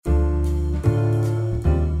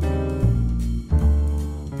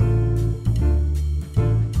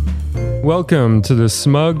Welcome to the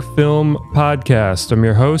Smug Film Podcast. I'm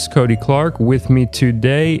your host, Cody Clark. With me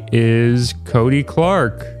today is Cody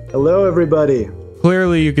Clark. Hello, everybody.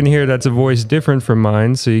 Clearly, you can hear that's a voice different from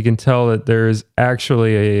mine, so you can tell that there's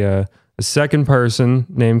actually a second person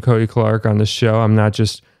named Cody Clark on the show. I'm not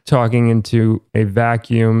just talking into a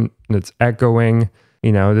vacuum that's echoing.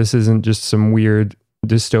 You know, this isn't just some weird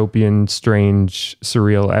dystopian, strange,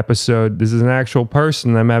 surreal episode. This is an actual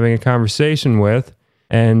person I'm having a conversation with.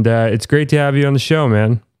 And it's great to have you on the show,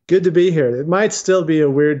 man. Good to be here. It might still be a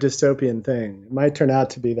weird dystopian thing. It might turn out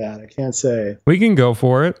to be that. I can't say. We can go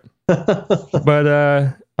for it. But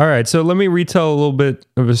all right, so let me retell a little bit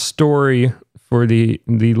of a story for the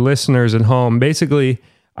listeners at home. Basically,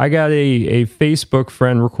 I got a Facebook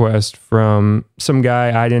friend request from some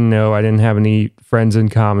guy I didn't know. I didn't have any friends in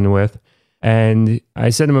common with. And I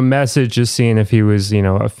sent him a message just seeing if he was,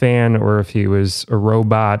 a fan or if he was a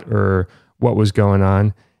robot or what was going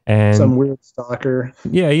on. And some weird stalker.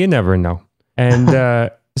 Yeah, you never know. And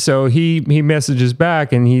so he messages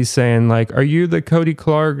back and he's saying, like, are you the Cody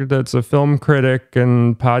Clark that's a film critic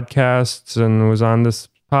and podcasts and was on this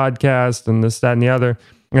podcast and this, that, and the other?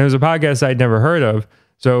 And it was a podcast I'd never heard of.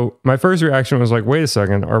 So my first reaction was like, wait a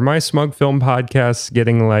second, are my Smug Film podcasts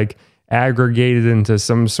getting like aggregated into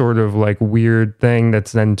some sort of like weird thing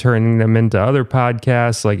that's then turning them into other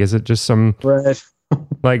podcasts? Like, is it just some... Right.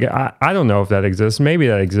 Like, I don't know if that exists. Maybe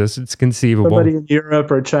that exists. It's conceivable. Somebody in Europe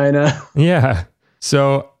or China. Yeah.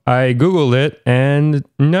 So I Googled it, and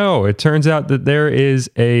no, it turns out that there is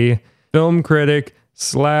a film critic /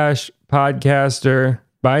 podcaster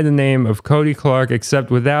by the name of Cody Clark, except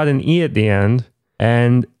without an E at the end.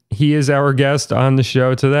 And he is our guest on the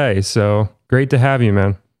show today. So great to have you,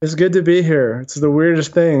 man. It's good to be here. It's the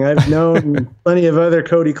weirdest thing. I've known plenty of other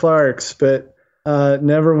Cody Clarks, but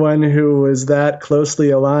never one who was that closely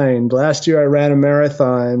aligned. Last year I ran a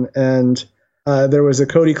marathon, and there was a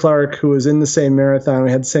Cody Clark who was in the same marathon. We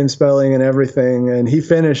had the same spelling and everything, and he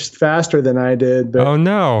finished faster than I did. But oh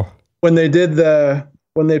no! When they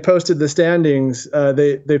posted the standings,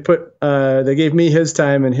 they gave me his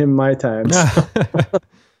time and him my time. So.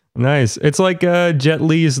 Nice. It's like Jet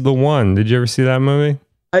Li's The One. Did you ever see that movie?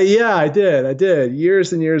 Yeah, I did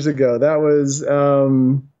years and years ago. That was.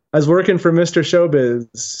 I was working for Mr. Showbiz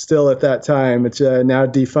still at that time. It's a now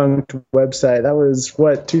defunct website. That was,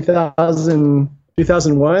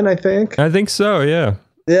 2001, I think? I think so, yeah.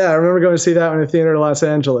 Yeah, I remember going to see that one in the theater in Los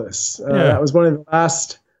Angeles. That was one of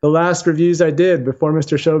the last reviews I did before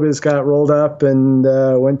Mr. Showbiz got rolled up and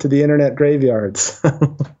went to the internet graveyards.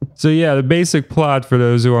 So yeah, the basic plot for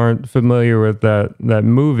those who aren't familiar with that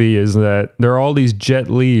movie is that there are all these Jet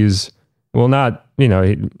Li's. Well, not,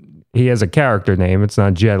 he has a character name. It's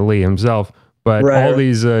not Jet Li himself, but right. All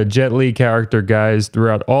these Jet Li character guys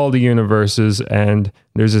throughout all the universes. And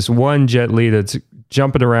there's this one Jet Li that's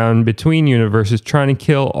jumping around between universes trying to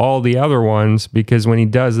kill all the other ones, because when he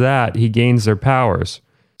does that, he gains their powers.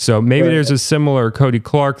 So maybe there's a similar Cody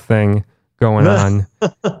Clark thing going on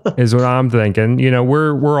is what I'm thinking.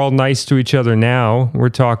 We're all nice to each other now. We're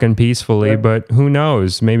talking peacefully, right. But who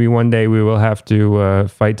knows? Maybe one day we will have to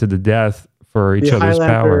fight to the death for each other's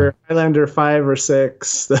power. Highlander 5 or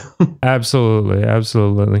 6.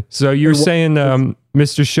 Absolutely. So you're saying Mr.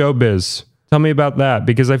 Showbiz. Tell me about that,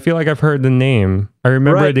 because I feel like I've heard the name. I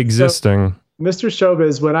remember it existing. So, Mr.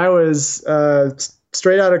 Showbiz, when I was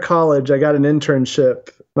straight out of college, I got an internship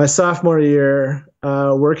my sophomore year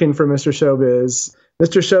working for Mr. Showbiz.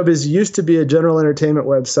 Mr. Showbiz used to be a general entertainment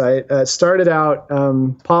website. It started out,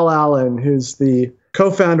 Paul Allen, who's the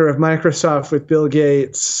co-founder of Microsoft with Bill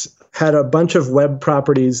Gates, had a bunch of web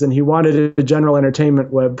properties, and he wanted a general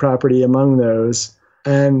entertainment web property among those.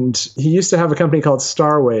 And he used to have a company called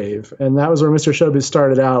Starwave, and that was where Mr. Showbiz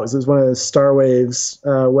started out. It was one of the Starwave's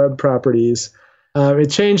web properties. It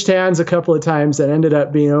changed hands a couple of times and ended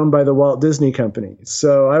up being owned by the Walt Disney Company.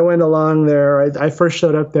 So I went along there. I first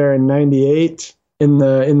showed up there in 98 in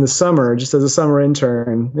the summer, just as a summer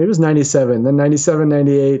intern. It was 97, then 97,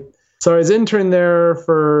 98. So I was intern there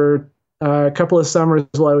for a couple of summers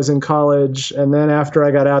while I was in college. And then after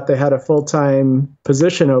I got out, they had a full-time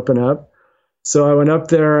position open up. So I went up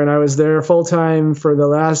there and I was there full-time for the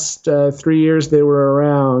last 3 years they were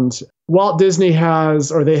around. Walt Disney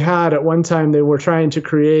had at one time, they were trying to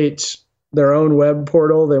create their own web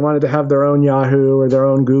portal. They wanted to have their own Yahoo or their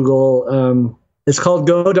own Google. It's called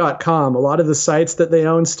go.com. A lot of the sites that they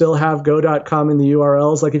own still have go.com in the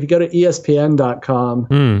URLs. Like if you go to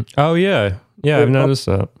espn.com. Oh, yeah. Yeah, I've noticed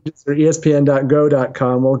that. Or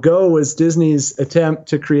espn.go.com. Well, Go was Disney's attempt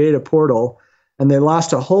to create a portal, and they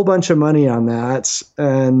lost a whole bunch of money on that.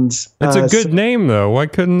 And it's a good name, though. Why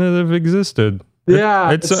couldn't it have existed?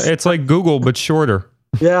 Yeah, It's like Google but shorter.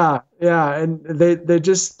 Yeah, and they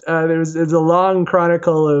just there's a long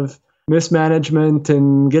chronicle of mismanagement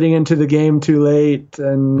and getting into the game too late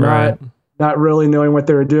and not really knowing what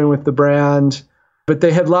they were doing with the brand. But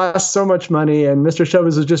they had lost so much money, and Mr.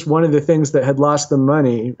 Showbiz was just one of the things that had lost them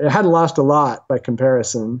money. It hadn't lost a lot by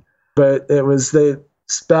comparison, but it was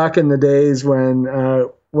back in the days when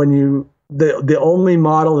the only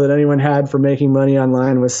model that anyone had for making money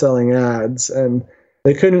online was selling ads, and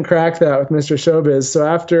they couldn't crack that with Mr. Showbiz. So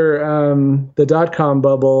after the dot-com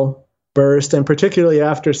bubble burst, and particularly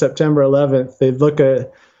after September 11th, they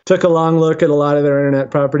took a long look at a lot of their internet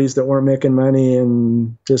properties that weren't making money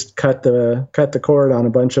and just cut the cord on a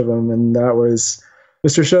bunch of them. And that was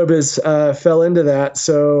Mr. Showbiz fell into that.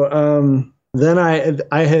 So then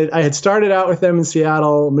I had started out with them in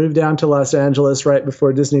Seattle, moved down to Los Angeles right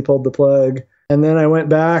before Disney pulled the plug. And then I went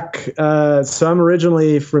back. So I'm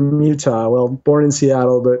originally from Utah. Well, born in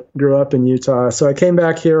Seattle, but grew up in Utah. So I came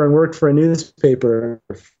back here and worked for a newspaper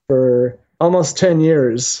for almost 10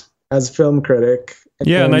 years as a film critic.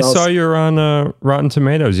 Yeah, and I saw you're on Rotten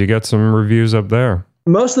Tomatoes. You got some reviews up there.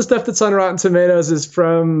 Most of the stuff that's on Rotten Tomatoes is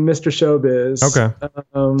from Mr. Showbiz. Okay.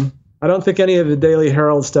 I don't think any of the Daily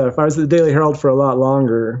Herald stuff. I was at the Daily Herald for a lot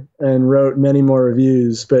longer and wrote many more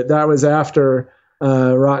reviews, but that was after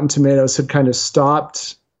Rotten Tomatoes had kind of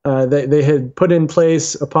stopped. They had put in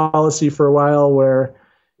place a policy for a while where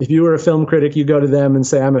if you were a film critic, you go to them and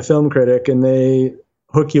say, I'm a film critic, and they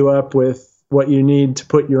hook you up with what you need to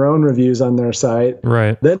put your own reviews on their site.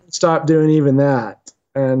 Right. Then stopped doing even that.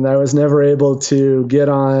 And I was never able to get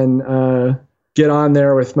on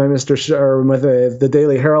there with my with the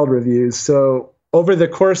Daily Herald reviews. So over the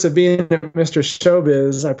course of being at Mr.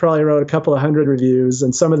 Showbiz, I probably wrote a couple of hundred reviews,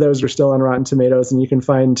 and some of those are still on Rotten Tomatoes, and you can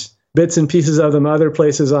find bits and pieces of them other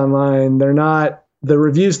places online. The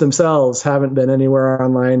reviews themselves haven't been anywhere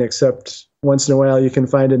online except once in a while you can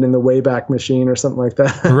find it in the Wayback Machine or something like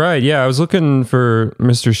that. Right. Yeah. I was looking for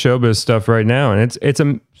Mr. Showbiz stuff right now, and it's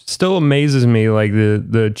still amazes me, like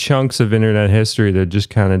the chunks of internet history that just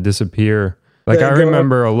kind of disappear. Like I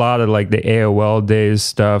remember a lot of like the AOL days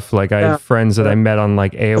stuff. Like I have friends that I met on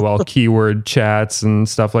like AOL keyword chats and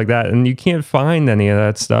stuff like that, and you can't find any of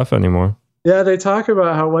that stuff anymore. Yeah, they talk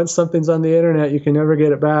about how once something's on the internet, you can never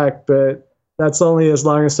get it back, but that's only as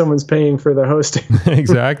long as someone's paying for the hosting.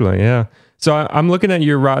 Exactly. Yeah. So I'm looking at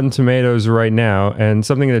your Rotten Tomatoes right now, and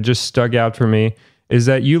something that just stuck out for me is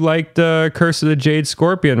that you liked Curse of the Jade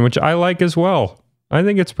Scorpion, which I like as well. I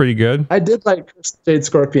think it's pretty good. I did like Curse of the Jade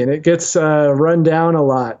Scorpion. It gets run down a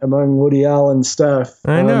lot among Woody Allen stuff.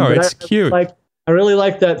 I know, it's cute. I really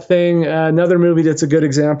like that thing. Another movie that's a good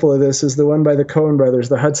example of this is the one by the Coen brothers,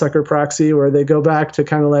 The Hudsucker Proxy, where they go back to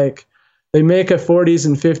kind of like, they make a 40s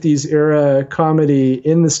and 50s era comedy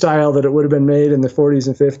in the style that it would have been made in the 40s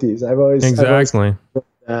and 50s. I've always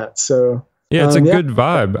that. So yeah, it's a good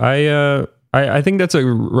vibe. I think that's a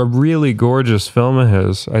really gorgeous film of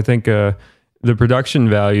his. I think the production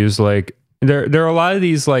values, like there are a lot of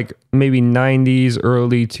these like maybe 90s,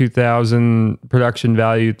 early 2000 production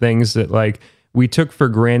value things that like we took for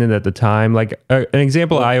granted at the time. Like an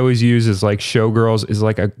example I always use is like Showgirls is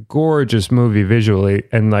like a gorgeous movie visually,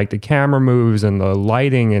 and like the camera moves and the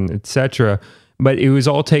lighting and etc. But it was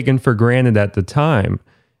all taken for granted at the time.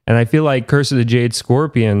 And I feel like Curse of the Jade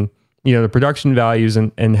Scorpion, you know, the production values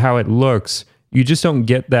and how it looks, you just don't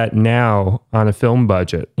get that now on a film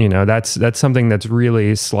budget. You know, that's something that's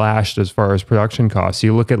really slashed as far as production costs.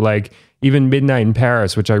 You look at like even Midnight in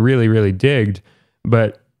Paris, which I really, really digged,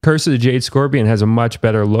 but Curse of the Jade Scorpion has a much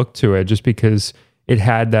better look to it just because it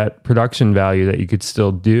had that production value that you could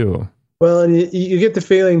still do. Well, and you get the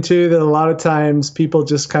feeling too that a lot of times people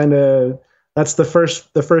just kind of, that's the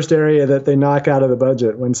first area that they knock out of the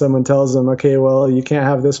budget. When someone tells them, okay, well, you can't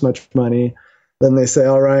have this much money, then they say,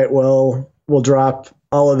 all right, well, we'll drop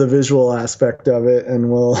all of the visual aspect of it, and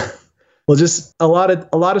we'll just a lot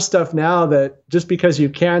of stuff now that just because you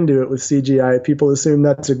can do it with CGI, people assume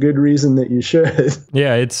that's a good reason that you should.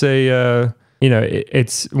 Yeah, it's a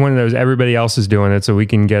it's one of those everybody else is doing it, so we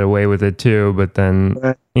can get away with it too. But then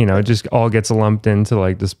it just all gets lumped into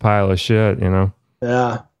like this pile of shit. You know.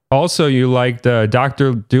 Yeah. Also, you liked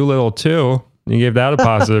Dr. Dolittle 2. You gave that a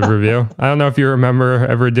positive review. I don't know if you remember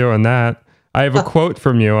ever doing that. I have a quote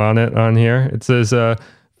from you on here. It says,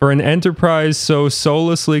 for an enterprise so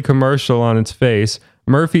soullessly commercial on its face,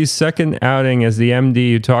 Murphy's second outing as the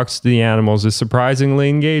MD who talks to the animals is surprisingly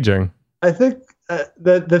engaging. I think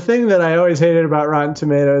the thing that I always hated about Rotten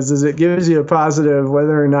Tomatoes is it gives you a positive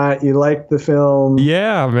whether or not you like the film.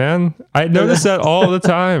 Yeah, man. I notice that all the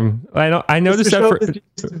time. I noticed that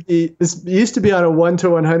this used to be on a 1 to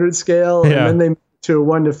 100 scale, and then they moved to a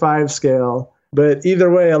 1 to 5 scale. But either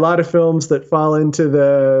way, a lot of films that fall into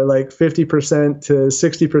the like 50% to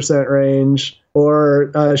 60% range or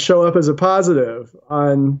show up as a positive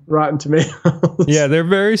on Rotten Tomatoes. Yeah, they're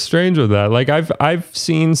very strange with that. Like I've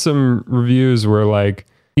seen some reviews where like,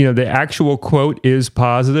 you know, the actual quote is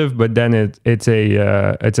positive, but then it's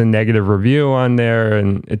a negative review on there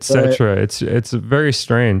and etc. Right. It's very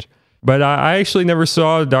strange. But I actually never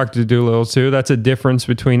saw Dr. Dolittle 2. That's a difference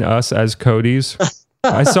between us as Codys.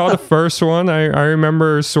 I saw the first one. I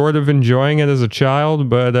remember sort of enjoying it as a child,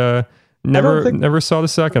 but never saw the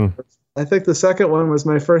second. I think the second one was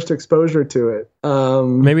my first exposure to it.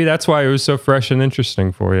 Maybe that's why it was so fresh and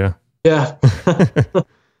interesting for you. Yeah.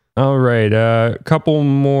 All right. A couple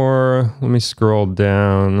more. Let me scroll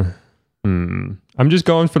down. I'm just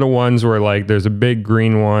going for the ones where like there's a big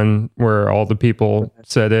green one where all the people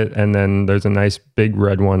said it, and then there's a nice big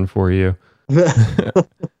red one for you.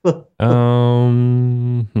 I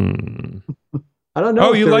don't know.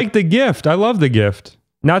 Oh, you like The Gift? I love The Gift.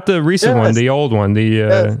 Not the recent one, the old one.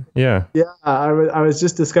 Yeah. I was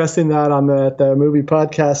just discussing that on the Movie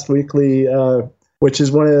Podcast Weekly, which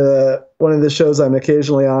is one of the shows I'm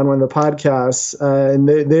occasionally on. One of the podcasts, and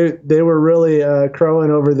they were really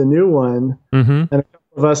crowing over the new one. Mm-hmm. And a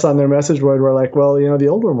couple of us on their message board were like, "Well, you know, the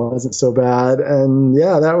older one wasn't so bad." And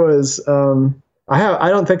yeah, that was. I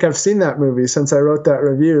don't think I've seen that movie since I wrote that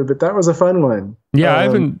review, but that was a fun one. Yeah, I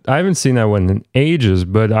haven't seen that one in ages,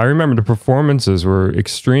 but I remember the performances were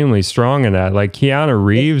extremely strong in that. Like Keanu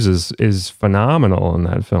Reeves is phenomenal in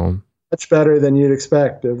that film. Much better than you'd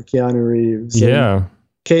expect of Keanu Reeves. Yeah. And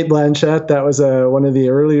Cate Blanchett, that was one of the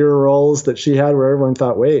earlier roles that she had where everyone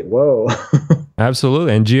thought, wait, whoa.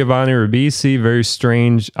 Absolutely. And Giovanni Ribisi, very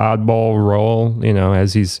strange, oddball role, you know,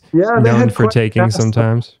 as he's known for taking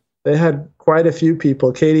sometimes. They had quite a few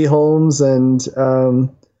people, Katie Holmes and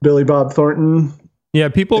Billy Bob Thornton. Yeah,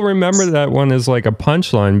 people remember that one as like a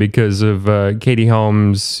punchline because of Katie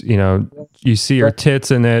Holmes. You know, you see her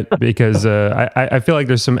tits in it because I feel like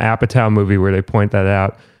there's some Apatow movie where they point that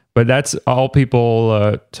out. But that's all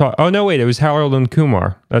people talk. Oh, no, wait, it was Harold and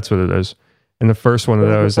Kumar. That's what it is. In the first one of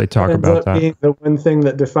those, they talk about that. Being the one thing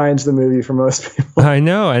that defines the movie for most people. I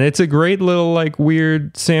know. And it's a great little like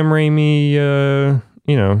weird Sam Raimi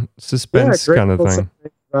suspense kind of thing.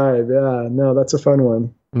 Vibe. Yeah, no, that's a fun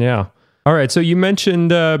one. Yeah. All right. So you mentioned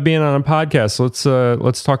being on a podcast.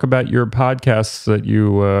 Let's talk about your podcasts that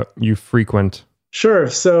you frequent. Sure.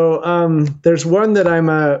 So there's one that I'm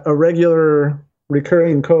a regular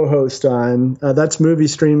recurring co-host on. That's Movie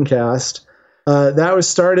Streamcast. That was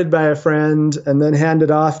started by a friend and then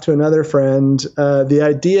handed off to another friend. The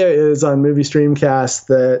idea is on Movie Streamcast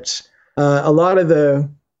that a lot of the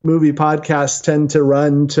movie podcasts tend to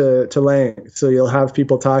run to length. So you'll have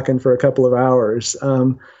people talking for a couple of hours.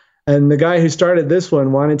 And the guy who started this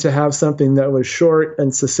one wanted to have something that was short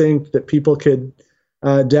and succinct that people could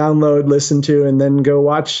download, listen to, and then go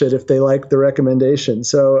watch it if they like the recommendation.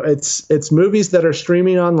 So it's movies that are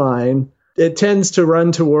streaming online. It tends to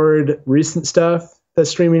run toward recent stuff that's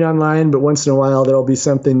streaming online, but once in a while there'll be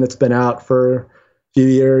something that's been out for a few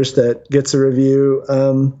years that gets a review.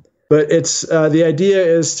 But it's the idea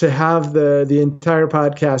is to have the entire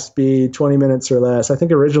podcast be 20 minutes or less. I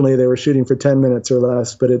think originally they were shooting for 10 minutes or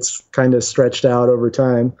less, but it's kind of stretched out over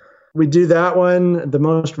time. We do that one. The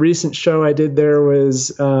most recent show I did there was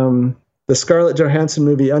the Scarlett Johansson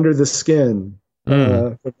movie Under the Skin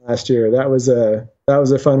from last year. That was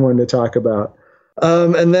a fun one to talk about.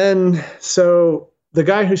 And then so the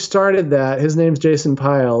guy who started that, his name's Jason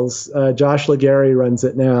Piles. Josh Legary runs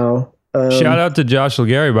it now. Shout out to Josh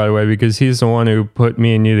Legary, by the way, because he's the one who put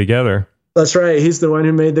me and you together. That's right. He's the one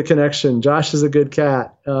who made the connection. Josh is a good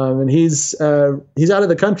cat, and he's out of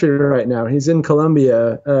the country right now. He's in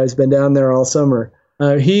Colombia. He's been down there all summer.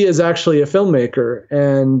 He is actually a filmmaker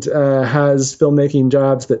and has filmmaking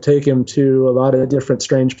jobs that take him to a lot of different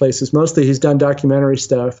strange places. Mostly he's done documentary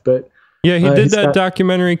stuff, but yeah, he did that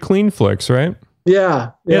documentary Clean Flicks, right?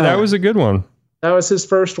 Yeah, that was a good one. That was his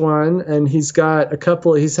first one, and he's got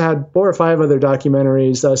he's had 4 or 5 other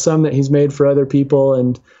documentaries, some that he's made for other people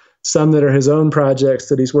and some that are his own projects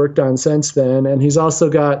that he's worked on since then. And he's also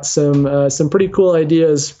got some pretty cool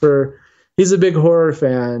ideas he's a big horror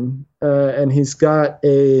fan, and he's got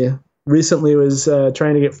recently was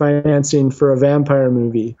trying to get financing for a vampire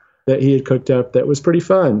movie that he had cooked up that was pretty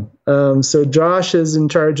fun. So Josh is in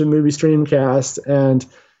charge of Movie Streamcast, and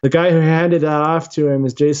The guy who handed that off to him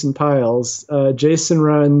is Jason Piles. Jason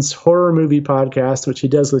runs Horror Movie Podcast, which he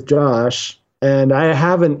does with Josh, and I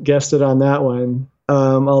haven't guested on that one.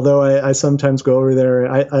 Although I sometimes go over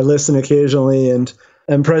there. I listen occasionally and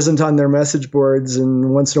am present on their message boards, and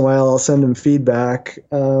once in a while I'll send them feedback.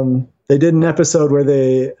 They did an episode where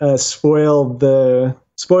they spoiled the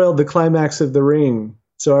climax of The Ring.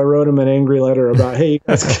 So I wrote them an angry letter about, hey, you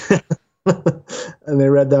guys and they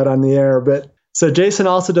read that on the air. But so Jason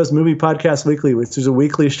also does Movie Podcast Weekly, which is a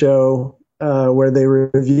weekly show where they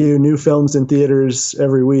review new films in theaters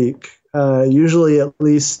every week. Usually at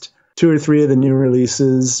least 2 or 3 of the new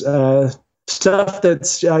releases. Stuff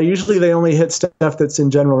that's usually they only hit stuff that's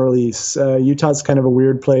in general release. Utah's kind of a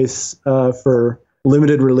weird place for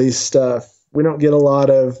limited release stuff. We don't get a lot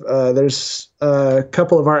of, there's a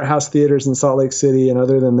couple of art house theaters in Salt Lake City, and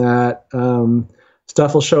other than that,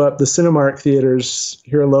 stuff will show up. The Cinemark theaters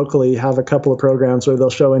here locally have a couple of programs where they'll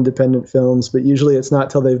show independent films, but usually it's not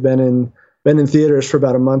till they've been in theaters for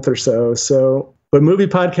about a month or so. But Movie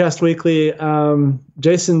Podcast Weekly,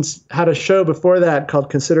 Jason's had a show before that called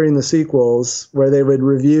Considering the Sequels, where they would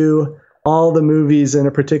review all the movies in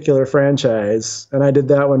a particular franchise. And I did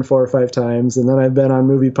that one 4 or 5 times. And then I've been on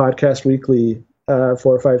Movie Podcast Weekly 4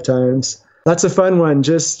 or 5 times. That's a fun one.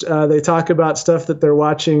 Just they talk about stuff that they're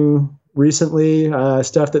watching recently,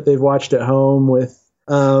 stuff that they've watched at home with,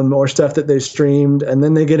 or stuff that they've streamed. And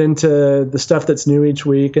then they get into the stuff that's new each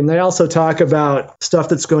week. And they also talk about stuff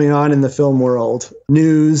that's going on in the film world,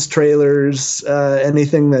 news, trailers,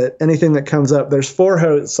 anything that comes up. There's 4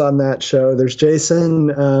 hosts on that show. There's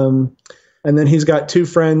Jason, and then he's got 2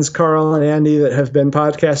 friends, Carl and Andy, that have been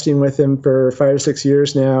podcasting with him for 5 or 6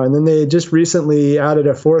 years now. And then they just recently added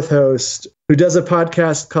a 4th host who does a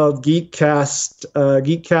podcast called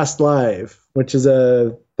Geekcast Live, which is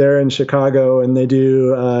they're in Chicago, and they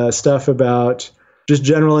do stuff about just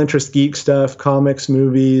general interest geek stuff, comics,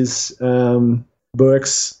 movies,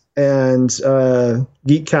 books, and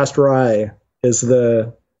Geekcast Rye is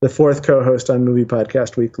the 4th co-host on Movie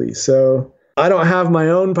Podcast Weekly. So I don't have my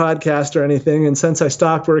own podcast or anything, and since I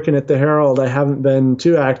stopped working at the Herald, I haven't been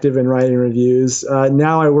too active in writing reviews.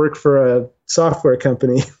 Now I work for a software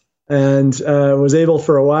company and was able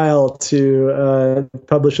for a while to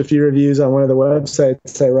publish a few reviews on one of the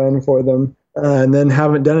websites I run for them, and then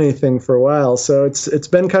haven't done anything for a while. So it's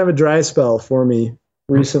been kind of a dry spell for me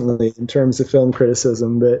recently in terms of film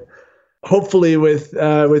criticism, but hopefully with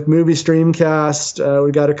Movie Streamcast,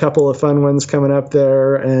 we got a couple of fun ones coming up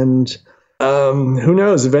there, and who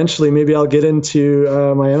knows, eventually maybe I'll get into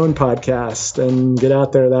my own podcast and get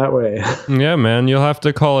out there that way. Yeah, man, you'll have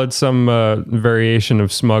to call it some variation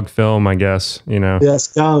of Smug Film, I guess, you know. Yes,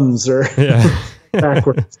 gums or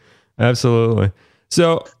backwards. Absolutely.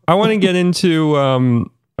 So I want to get into,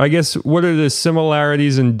 I guess, what are the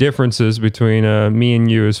similarities and differences between me and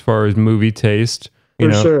you as far as movie taste? You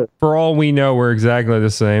know, sure. For all we know, we're exactly the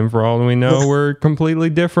same. For all we know, we're completely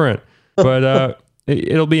different. But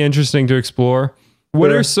it'll be interesting to explore.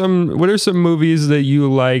 What are some movies that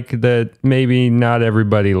you like that maybe not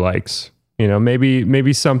everybody likes? You know,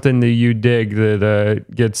 maybe something that you dig that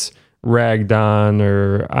gets ragged on,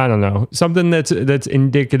 or I don't know, something that's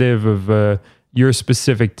indicative of your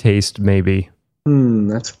specific taste, maybe.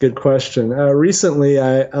 That's a good question. Recently,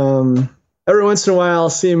 I every once in a while I'll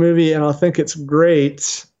see a movie and I'll think it's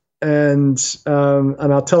great, and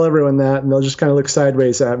I'll tell everyone that, and they'll just kind of look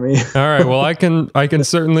sideways at me. All right. Well, I can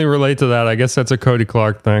certainly relate to that. I guess that's a Cody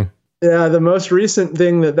Clark thing. Yeah, the most recent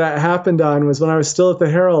thing that happened on was when I was still at the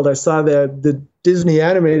Herald. I saw the Disney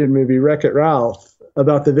animated movie Wreck-It Ralph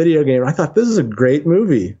about the video game. I thought, this is a great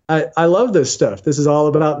movie. I love this stuff. This is all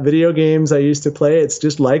about video games I used to play. It's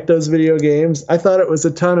just like those video games. I thought it was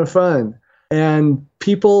a ton of fun. And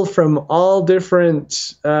people from all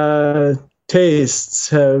different tastes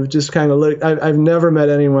have just kind of looked. I've never met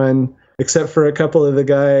anyone except for a couple of the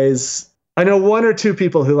guys. I know 1 or 2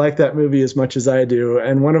 people who like that movie as much as I do,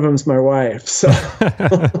 and one of them's my wife. So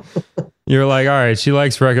you're like, all right, she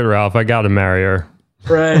likes Wreck-It Ralph. I got to marry her.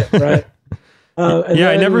 Right.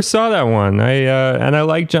 I never saw that one. I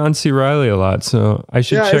like John C. Reilly a lot, so I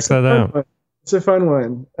should check that out. It's a fun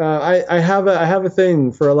one. I have a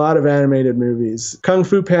thing for a lot of animated movies. Kung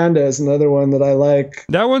Fu Panda is another one that I like.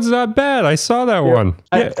 That one's not bad. I saw that one.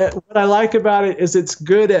 What I like about it is it's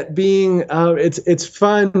good at being. It's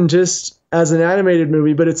fun just as an animated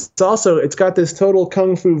movie, but it's got this total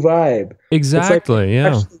kung fu vibe. Exactly. It's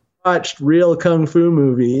like actually watched real kung fu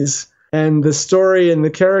movies, and the story and the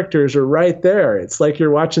characters are right there. It's like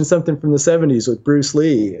you're watching something from the 70s with Bruce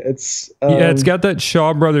Lee. It's it's got that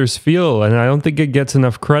Shaw Brothers feel, and I don't think it gets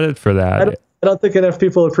enough credit for that. I don't think enough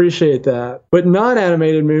people appreciate that. But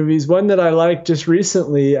non-animated movies, one that I liked just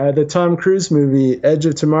recently, the Tom Cruise movie Edge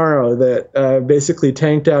of Tomorrow, that basically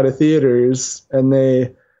tanked out of theaters, and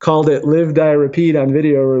they called it Live, Die, Repeat on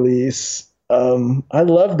video release. I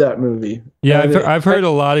loved that movie. Yeah, I've heard a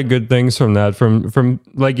lot of good things from that. From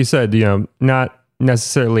like you said, not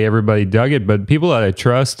necessarily everybody dug it, but people that I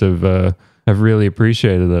trust have really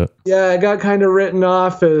appreciated it. Yeah, it got kind of written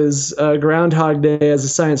off as Groundhog Day as a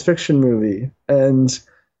science fiction movie and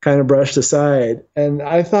kind of brushed aside. And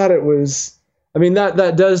I thought it was, I mean,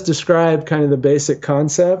 that does describe kind of the basic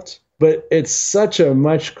concept, but it's such a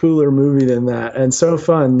much cooler movie than that, and so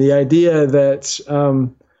fun. The idea that,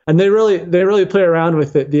 and they really play around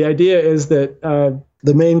with it. The idea is that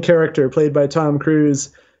the main character, played by Tom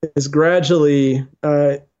Cruise, is gradually,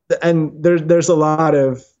 and there's a lot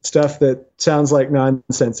of stuff that sounds like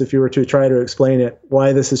nonsense if you were to try to explain it,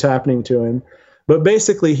 why this is happening to him. But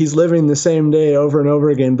basically, he's living the same day over and over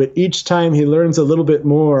again, but each time he learns a little bit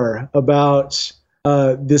more about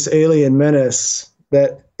this alien menace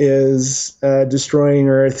that is destroying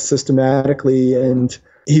Earth systematically, and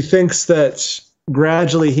he thinks that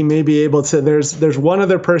gradually he may be able to, there's one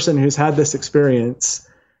other person who's had this experience,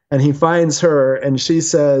 and he finds her, and she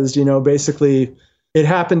says, basically, it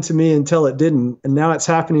happened to me until it didn't, and now it's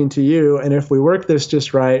happening to you, and if we work this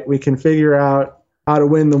just right, we can figure out how to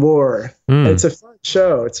win the war. It's a fun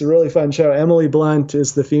show. It's a really fun show. Emily Blunt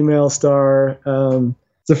is the female star.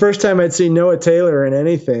 It's the first time I'd seen Noah Taylor in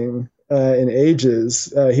anything in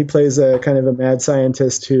ages. He plays a kind of a mad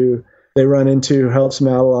scientist who they run into, who helps them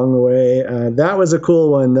out along the way. That was a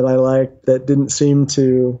cool one that I liked, that didn't seem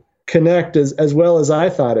to connect as well as I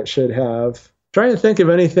thought it should have. Trying to think of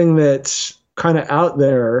anything that's kind of out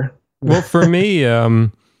there. Well, for me,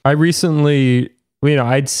 I recently,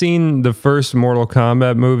 I'd seen the first Mortal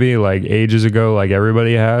Kombat movie like ages ago, like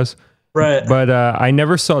everybody has. Right. But I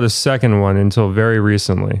never saw the second one until very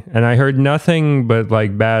recently. And I heard nothing but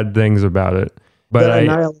like bad things about it. But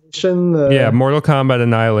Annihilation? Mortal Kombat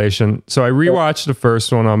Annihilation. So I rewatched the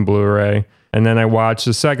first one on Blu-ray, and then I watched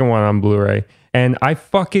the second one on Blu-ray, and I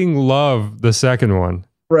fucking love the second one.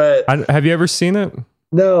 Right. Have you ever seen it?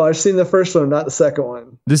 No, I've seen the first one, not the second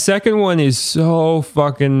one. The second one is so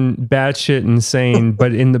fucking batshit insane,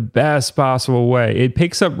 but in the best possible way. It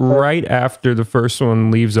picks up right after the first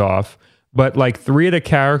one leaves off, but like 3 of the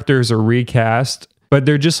characters are recast, but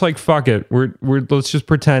they're just like, fuck it, we're let's just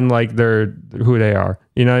pretend like they're who they are.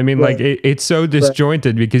 You know what I mean? Right. Like it's so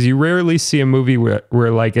disjointed because you rarely see a movie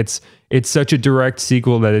where like it's such a direct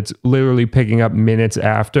sequel that it's literally picking up minutes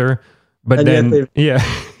after. But and then, they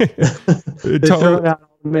throw out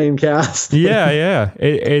the main cast. yeah.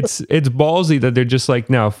 It's ballsy that they're just like,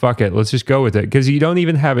 no, fuck it, let's just go with it, because you don't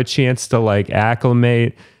even have a chance to like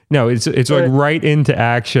acclimate. No, it's like right into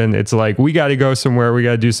action. It's like, we got to go somewhere, we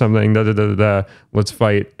got to do something. Let's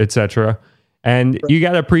fight, etc. And you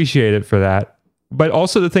got to appreciate it for that. But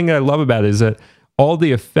also the thing that I love about it is that all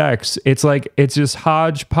the effects, it's like it's just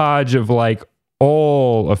hodgepodge of like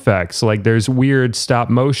all effects. Like there's weird stop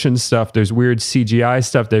motion stuff, there's weird CGI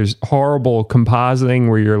stuff, there's horrible compositing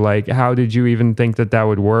where you're like, how did you even think that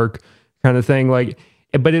would work, kind of thing. Like,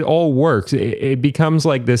 but it all works. It becomes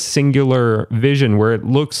like this singular vision where it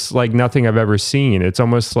looks like nothing I've ever seen. It's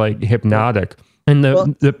almost like hypnotic. And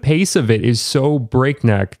the pace of it is so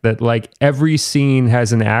breakneck that like every scene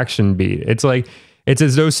has an action beat. It's like, it's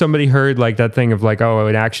as though somebody heard like that thing of like, oh,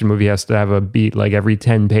 an action movie has to have a beat like every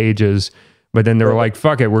 10 pages. But then they were like,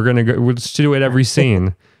 fuck it, we'll just do it every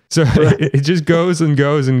scene. So it just goes and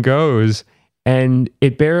goes and goes. And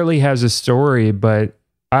it barely has a story, but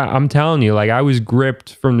I'm telling you, like, I was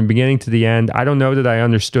gripped from the beginning to the end. I don't know that I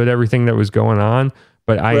understood everything that was going on,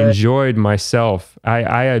 but I enjoyed myself.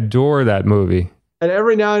 I adore that movie. And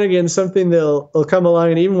every now and again, something they'll come along,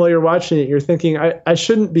 and even while you're watching it, you're thinking, I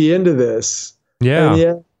shouldn't be into this. Yeah.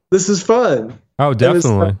 And this is fun. Oh,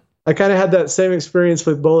 definitely. I kind of had that same experience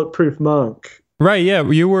with Bulletproof Monk. Right, yeah.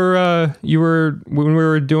 You were when we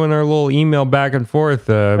were doing our little email back and forth,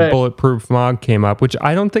 Bulletproof Monk came up, which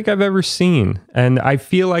I don't think I've ever seen. And I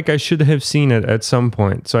feel like I should have seen it at some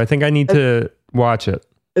point. So I think I need to watch it.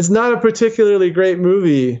 It's not a particularly great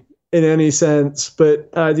movie in any sense, but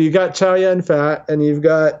you got Chow Yun-fat and you've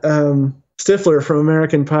got Stifler from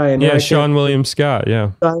American Pie. And Sean William Scott,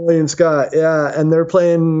 yeah. Sean William Scott, yeah. And they're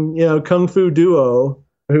playing, kung fu duo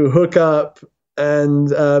who hook up and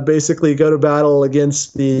basically go to battle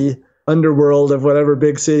against the underworld of whatever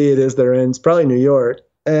big city it is they're in. It's probably New York.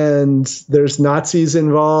 And there's Nazis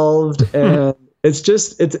involved. And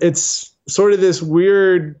it's sort of this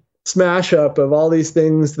weird smash up of all these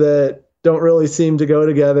things that don't really seem to go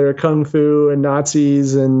together. Kung fu and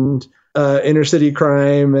Nazis and inner city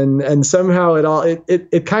crime, and somehow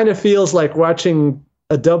it kind of feels like watching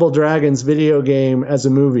a Double Dragons video game as a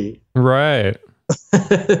movie. Right.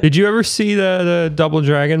 Did you ever see the Double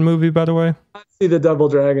Dragon movie, by the way? I see the Double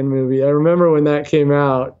Dragon movie. I remember when that came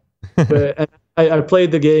out, but I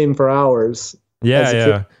played the game for hours.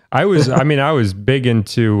 Yeah. I was big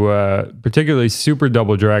into particularly Super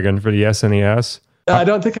Double Dragon for the SNES. I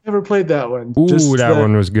don't think I ever played that one. Ooh, that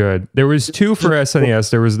one was good. There was two for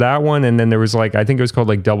SNES. There was that one, and then there was like, I think it was called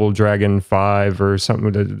like Double Dragon 5 or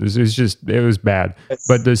something. It was bad.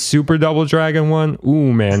 But the Super Double Dragon one,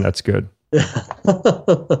 ooh man, that's good.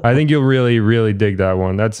 I think you'll really, really dig that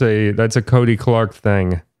one. That's a Cody Clark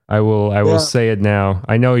thing. I will say it now.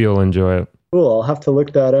 I know you'll enjoy it. Cool. I'll have to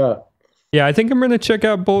look that up. Yeah, I think I'm gonna check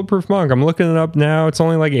out Bulletproof Monk. I'm looking it up now. It's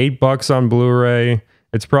only like $8 on Blu-ray.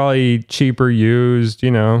 It's probably cheaper used.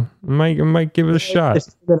 You know, I might give it a shot.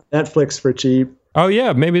 It's Netflix for cheap. Oh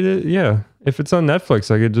yeah, maybe. If it's on Netflix,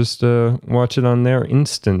 I could just watch it on there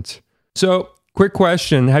instant. So, quick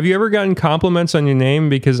question: have you ever gotten compliments on your name?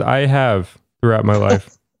 Because I have throughout my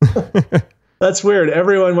life. That's weird.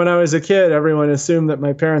 When I was a kid, everyone assumed that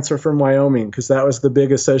my parents were from Wyoming because that was the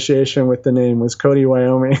big association with the name was Cody,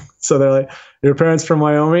 Wyoming. So they're like, "Your parents from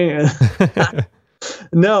Wyoming?"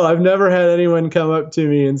 No, I've never had anyone come up to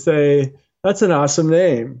me and say, "That's an awesome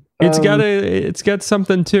name." It's got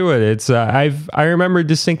something to it. It's I remember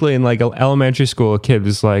distinctly in like elementary school, a kid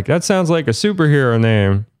was like, "That sounds like a superhero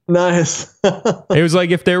name." Nice. It was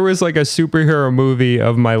like if there was like a superhero movie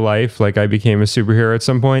of my life, like I became a superhero at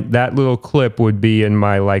some point, that little clip would be in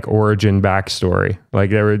my like origin backstory. Like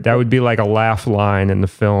that would be like a laugh line in the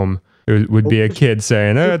film. It would be a kid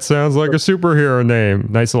saying, "That sounds like a superhero name."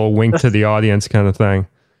 Nice little wink to the audience kind of thing.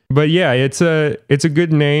 But yeah, it's a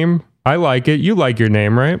good name. I like it. You like your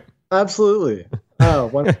name, right? Absolutely. Oh,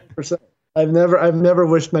 100%. I've never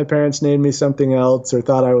wished my parents named me something else or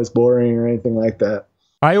thought I was boring or anything like that.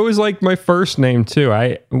 I always liked my first name too.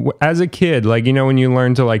 As a kid, like, you know, when you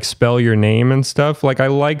learn to like spell your name and stuff, like I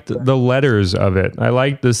liked the letters of it. I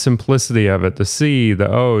liked the simplicity of it. The C,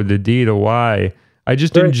 the O, the D, the Y. I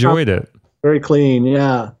just enjoyed it. Very clean.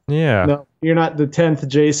 Yeah. Yeah. No, you're not the 10th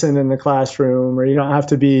Jason in the classroom, or you don't have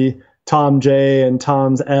to be Tom J and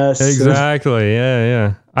Tom's S. Exactly.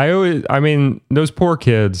 Yeah. I mean, those poor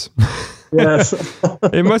kids. Yes.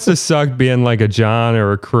 It must have sucked being like a John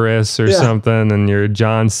or a Chris or something, and you're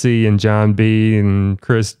John C and John B and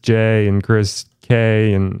Chris J and Chris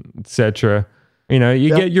K and etc. You know,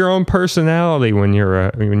 you get your own personality when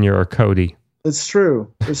you're a Cody. It's true.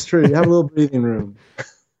 You have a little breathing room.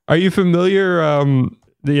 Are you familiar?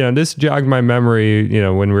 This jogged my memory. You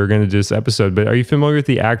know, when we were going to do this episode, but are you familiar with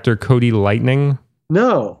the actor Cody Lightning?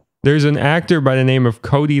 No. There's an actor by the name of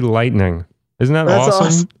Cody Lightning. Isn't that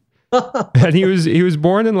awesome? And he was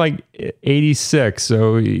born in like 86,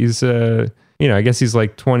 so he's I guess he's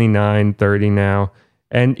like 29, 30 now.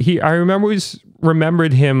 And I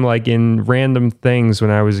remembered him like in random things when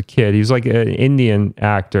I was a kid. He was like an Indian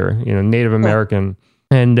actor, Native American.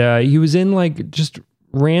 And he was in like just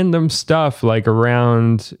random stuff like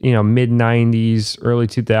around, mid 90s, early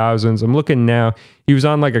 2000s. I'm looking now. He was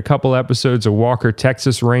on like a couple episodes of Walker,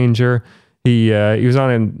 Texas Ranger. He was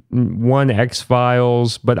on one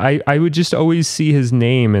X-Files, but I would just always see his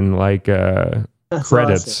name in like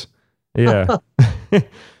credits. Awesome. Yeah.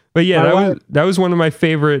 But yeah, that was one of my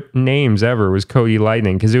favorite names ever, was Cody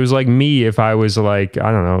Lightning, because it was like me if I was like,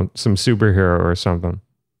 I don't know, some superhero or something.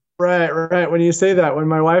 Right. When you say that, when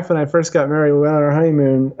my wife and I first got married, we went on our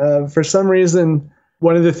honeymoon. For some reason,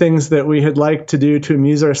 one of the things that we had liked to do to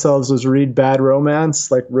amuse ourselves was read bad romance,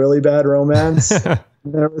 like really bad romance.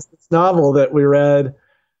 There was this novel that we read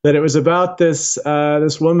that it was about this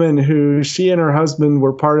woman who she and her husband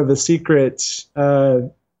were part of a secret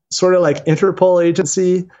sort of like Interpol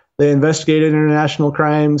agency. They investigated international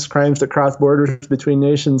crimes that cross borders between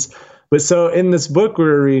nations. But so in this book we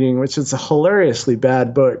were reading, which is a hilariously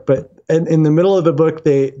bad book, but in the middle of the book,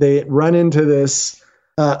 they run into this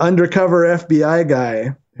undercover FBI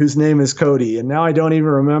guy whose name is Cody. And now I don't even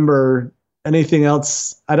remember anything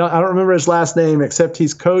else. I don't remember his last name, except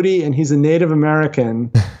he's Cody and he's a Native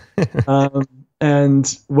American.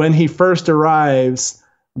 And when he first arrives,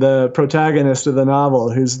 the protagonist of the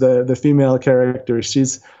novel, who's the female character,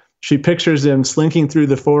 she pictures him slinking through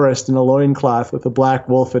the forest in a loincloth with a black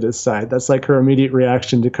wolf at his side. That's like her immediate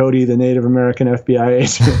reaction to Cody, the Native American FBI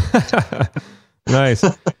agent. Nice.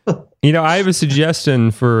 I have a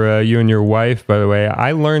suggestion for you and your wife, by the way.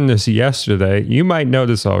 I learned this yesterday. You might know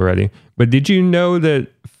this already, but did you know that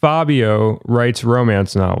Fabio writes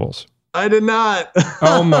romance novels? I did not.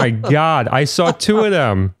 Oh my God. I saw 2 of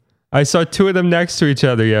them. I saw two of them next to each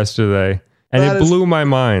other yesterday, and it blew my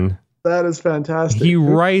mind. That is fantastic. He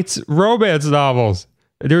writes romance novels.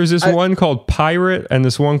 There was this one called Pirate and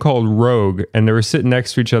this one called Rogue, and they were sitting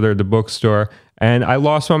next to each other at the bookstore, and I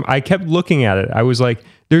lost my... I kept looking at it. I was like,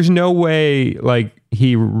 there's no way, like,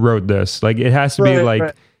 he wrote this. Like, it has to be,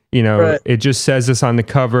 like... You know, it just says this on the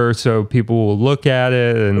cover so people will look at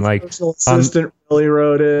it and like... Personal assistant really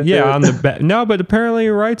wrote it. Yeah, on the back. No, but apparently he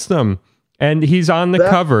writes them. And he's on the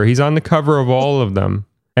cover. He's on the cover of all of them.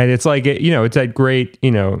 And it's like, you know, it's that great,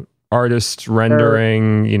 you know, artist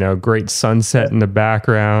rendering, you know, great sunset in the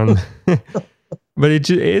background. But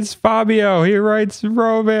it's Fabio. He writes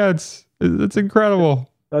romance. It's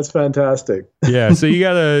incredible. That's fantastic. Yeah, so you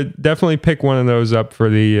got to definitely pick one of those up for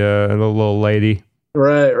the little lady.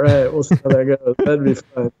 Right. We'll see how that goes. That'd be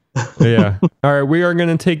fun. Yeah. All right. We are going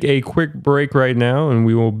to take a quick break right now, and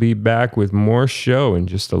we will be back with more show in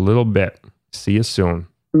just a little bit. See you soon.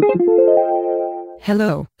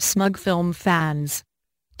 Hello, Smug Film fans.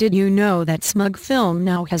 Did you know that Smug Film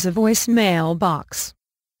now has a voicemail box?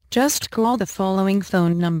 Just call the following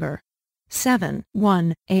phone number: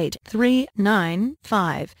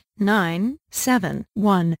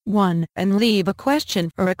 718-395-9711 and leave a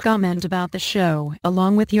question or a comment about the show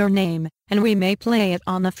along with your name, and we may play it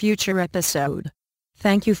on a future episode.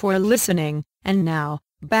 Thank you for listening, and now,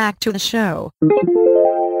 back to the show.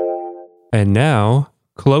 And now,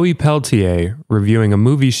 Chloe Peltier reviewing a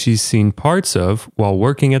movie she's seen parts of while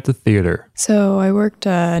working at the theater. So I worked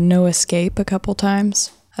No Escape a couple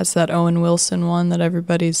times. That's that Owen Wilson one that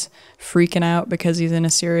everybody's freaking out because he's in a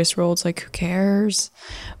serious role. It's like, who cares?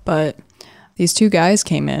 But these two guys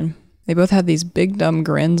came in. They both had these big dumb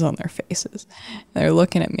grins on their faces. They're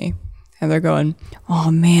looking at me and they're going,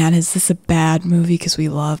 oh man, is this a bad movie? Because we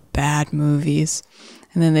love bad movies.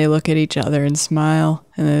 And then they look at each other and smile.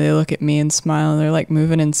 And then they look at me and smile. And they're like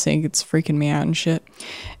moving in sync. It's freaking me out and shit.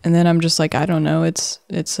 And then I'm just like, I don't know. It's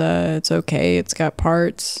okay. It's got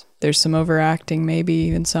parts. There's some overacting, maybe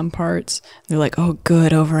in some parts. They're like, oh,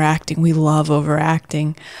 good, overacting. We love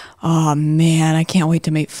overacting. Oh, man, I can't wait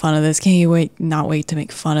to make fun of this. Can't you not wait to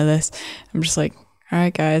make fun of this? I'm just like, all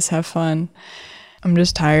right, guys, have fun. I'm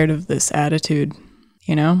just tired of this attitude,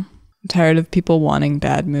 you know? I'm tired of people wanting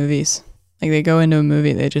bad movies. Like, they go into a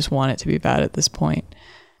movie, they just want it to be bad at this point.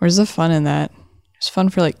 Where's the fun in that? It was fun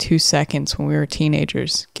for like 2 seconds when we were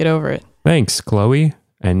teenagers. Get over it. Thanks, Chloe.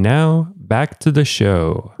 And now, back to the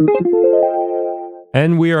show.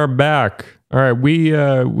 And we are back. All right,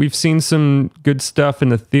 we've seen some good stuff in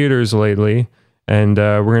the theaters lately, and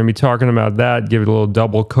we're going to be talking about that, give it a little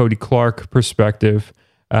double Cody Clark perspective.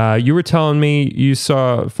 You were telling me you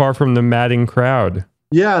saw Far From the Madding Crowd.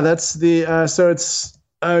 Yeah, that's the... so it's...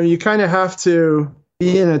 you kind of have to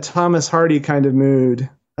be in a Thomas Hardy kind of mood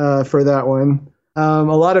for that one. A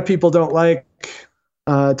lot of people don't like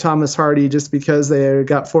Thomas Hardy just because they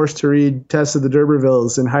got forced to read Tess of the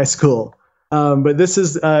D'Urbervilles in high school. But this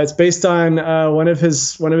is it's based on one of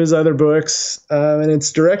his other books, and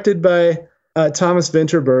it's directed by Thomas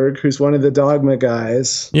Vinterberg, who's one of the Dogma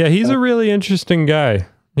guys. Yeah, he's a really interesting guy.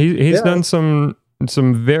 He's done some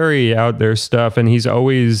very out there stuff, and he's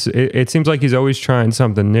always it seems like he's always trying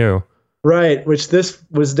something new. Right, which this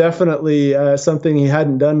was definitely something he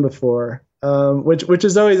hadn't done before. Which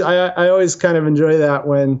is always I always kind of enjoy that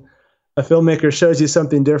when a filmmaker shows you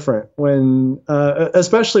something different, when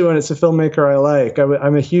especially when it's a filmmaker I like.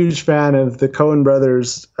 I'm a huge fan of the Coen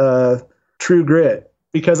brothers' True Grit,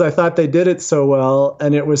 because I thought they did it so well,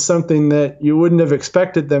 and it was something that you wouldn't have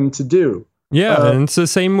expected them to do. Yeah, and it's the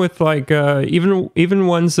same with like even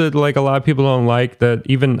ones that like a lot of people don't like, that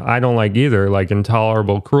even I don't like either, like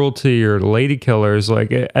Intolerable Cruelty or Lady Killers.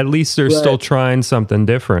 Like at least they're still trying something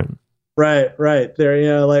different. Right.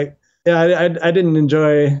 There, I didn't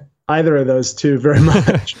enjoy either of those two very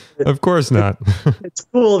much. Of course not. It's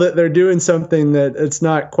cool that they're doing something that it's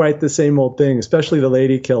not quite the same old thing, especially the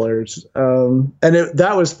Lady Killers. And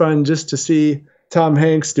that was fun just to see Tom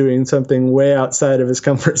Hanks doing something way outside of his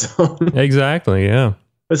comfort zone. Exactly, yeah.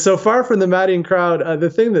 But so Far From the Madding Crowd, the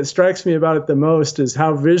thing that strikes me about it the most is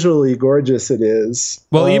how visually gorgeous it is.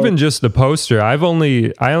 Well, even just the poster. I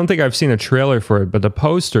don't think I've seen a trailer for it, but the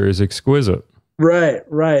poster is exquisite. Right.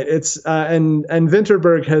 It's and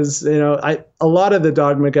Vinterberg has, a lot of the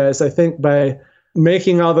Dogma guys, I think, by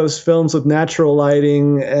making all those films with natural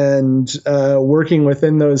lighting and working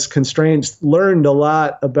within those constraints, learned a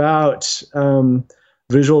lot about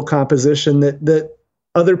visual composition that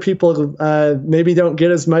other people maybe don't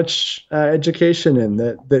get as much education in,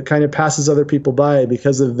 that kind of passes other people by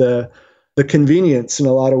because of the convenience in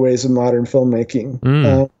a lot of ways of modern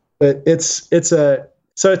filmmaking. But it's a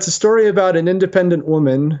story about an independent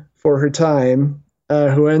woman for her time,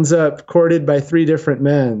 who ends up courted by 3 different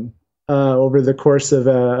men over the course of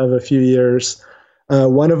a few years.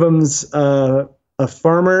 One of them's a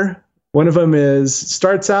farmer. One of them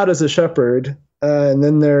starts out as a shepherd, and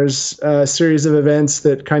then there's a series of events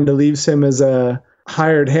that kind of leaves him as a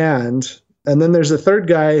hired hand. And then there's a third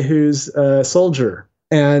guy who's a soldier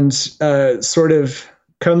and sort of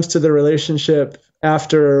comes to the relationship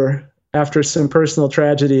after some personal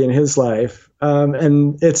tragedy in his life.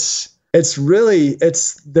 And there's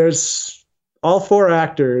all 4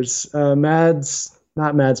 actors, not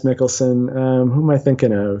Mads Mikkelsen. Who am I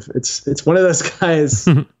thinking of? It's one of those guys.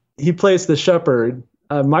 He plays the shepherd.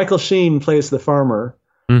 Michael Sheen plays the farmer.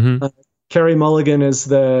 Mm-hmm. Carey Mulligan is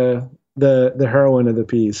the heroine of the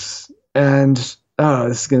piece. And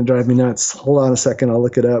this is going to drive me nuts. Hold on a second, I'll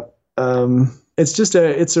look it up.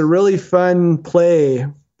 It's a really fun play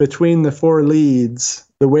between the 4 leads.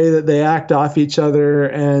 The way that they act off each other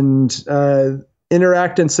and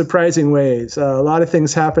interact in surprising ways. A lot of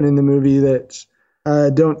things happen in the movie that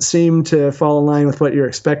don't seem to fall in line with what you're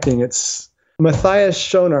expecting. It's Matthias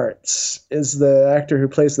Schoenaerts is the actor who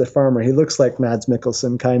plays the farmer. He looks like Mads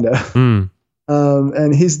Mikkelsen, kind of. Mm.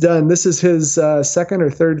 And this is his second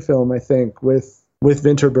or third film, I think, with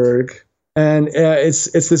Vinterberg. And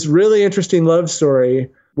it's this really interesting love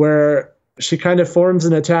story where she kind of forms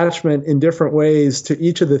an attachment in different ways to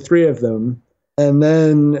each of the 3 of them. And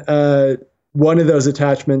then one of those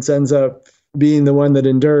attachments ends up being the one that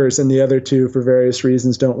endures, and the other 2, for various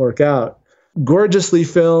reasons, don't work out. Gorgeously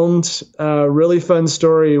filmed, really fun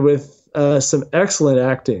story with some excellent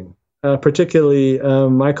acting. Particularly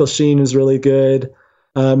Michael Sheen is really good.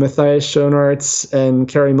 Matthias Schoenaerts and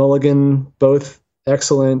Carey Mulligan, both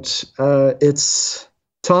excellent. It's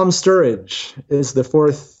Tom Sturridge is the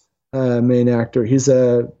 4th main actor. He's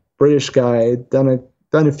a British guy, done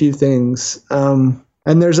a few things. And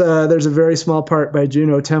there's a very small part by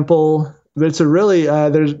Juno Temple. But it's a really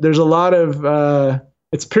there's a lot of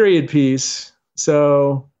it's period piece,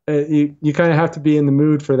 so you kind of have to be in the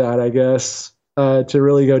mood for that, I guess, to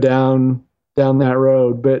really go down that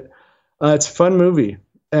road. But it's a fun movie,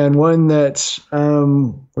 and one that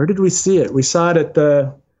where did we see it? We saw it at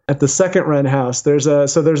the Second Run House. There's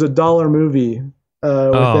a dollar movie.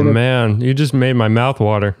 Oh man, you just made my mouth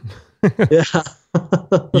water. Yeah.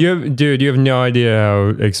 You have no idea how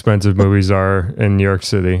expensive movies are in New York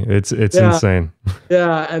City. It's insane.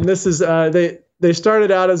 Yeah, and this is they started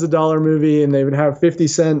out as a dollar movie, and they would have 50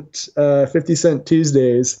 cent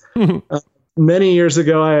Tuesdays. Many years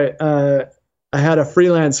ago, I had a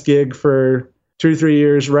freelance gig for 2 or 3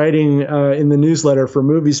 years writing in the newsletter for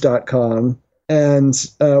movies.com. And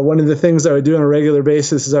one of the things I would do on a regular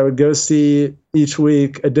basis is I would go see each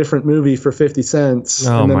week a different movie for 50 cents.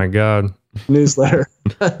 Oh my God. Newsletter.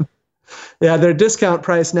 Yeah, their discount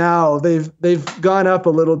price now, they've gone up a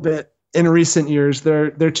little bit in recent years.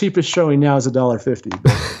 Their cheapest showing now is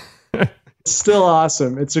 $1.50. It's still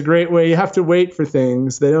awesome. It's a great way. You have to wait for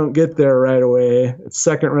things. They don't get there right away. It's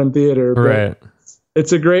second run theater. But right.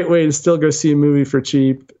 It's a great way to still go see a movie for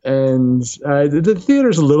cheap. And the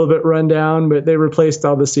theater's a little bit run down, but they replaced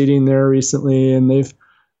all the seating there recently, and they've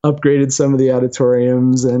upgraded some of the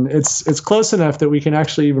auditoriums. And it's close enough that we can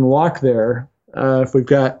actually even walk there if we've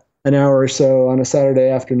got an hour or so on a Saturday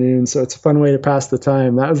afternoon. So it's a fun way to pass the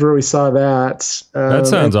time. That was where we saw that. That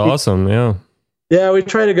sounds awesome. Yeah. Yeah, we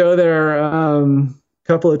try to go there a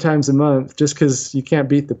couple of times a month just because you can't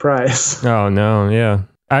beat the price. Oh, no. Yeah.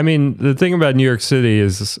 I mean, the thing about New York City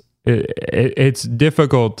is it's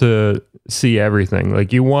difficult to see everything.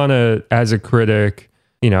 Like, you want to, as a critic,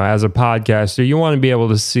 as a podcaster, you want to be able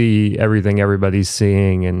to see everything everybody's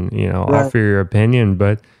seeing and, right. Offer your opinion.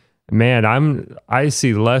 But man, I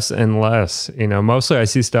see less and less. Mostly I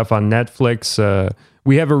see stuff on Netflix.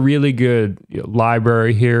 We have a really good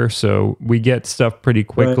library here, so we get stuff pretty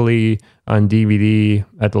quickly on DVD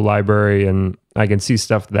at the library, and I can see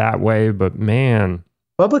stuff that way. But man,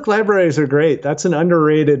 public libraries are great. That's an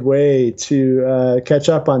underrated way to catch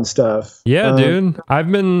up on stuff. Yeah, dude.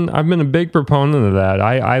 I've been a big proponent of that.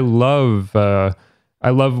 I love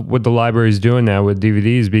what the library's doing now with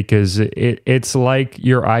DVDs because it's like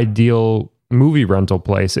your ideal movie rental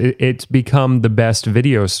place. It's become the best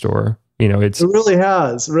video store. It really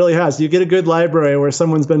has. It really has. You get a good library where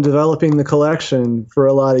someone's been developing the collection for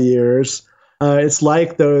a lot of years. It's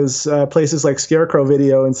like those places like Scarecrow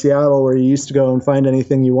Video in Seattle where you used to go and find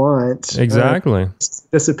anything you want. Exactly. It's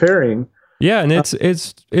disappearing. Yeah, and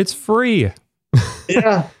it's free.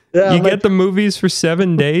 Yeah. Yeah, you get the movies for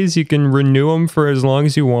 7 days. You can renew them for as long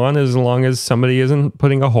as you want, as long as somebody isn't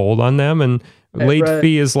putting a hold on them. And late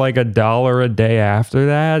fee is like $1 a day after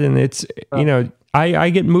that. And it's, I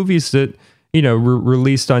get movies that,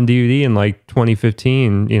 released on DVD in like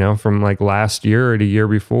 2015, from like last year or the year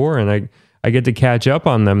before. And I get to catch up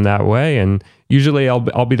on them that way. And usually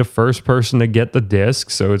I'll be the first person to get the disc.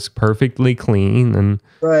 So it's perfectly clean. And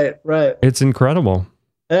right. It's incredible.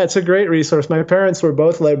 Yeah, it's a great resource. My parents were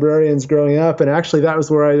both librarians growing up. And actually that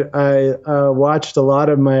was where I watched a lot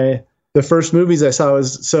of the first movies I saw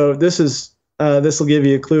this will give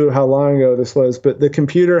you a clue how long ago this was, but the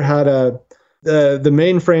computer had the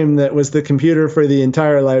mainframe that was the computer for the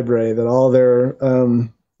entire library that all their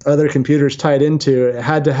other computers tied into. It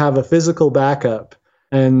had to have a physical backup,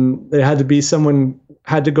 and there had to be someone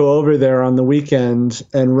had to go over there on the weekend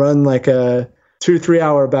and run like a 2-3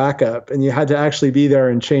 hour backup, and you had to actually be there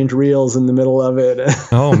and change reels in the middle of it.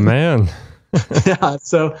 Oh man. Yeah.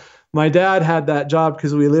 So my dad had that job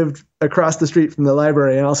because we lived across the street from the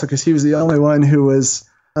library, and also because he was the only one who was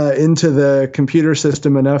into the computer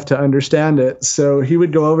system enough to understand it. So he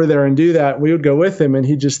would go over there and do that. We would go with him, and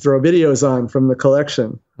he'd just throw videos on from the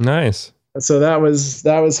collection. Nice. So that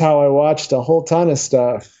was how I watched a whole ton of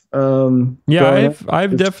stuff.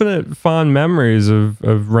 I've definite fond memories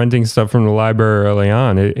of renting stuff from the library early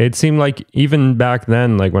on. It seemed like even back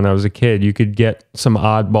then, like when I was a kid, you could get some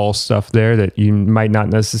oddball stuff there that you might not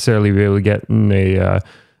necessarily be able to get in a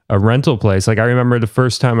rental place. Like I remember the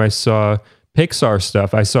first time I saw Pixar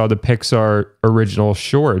stuff, I saw the Pixar original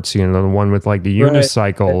shorts, the one with like the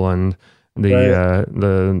unicycle and the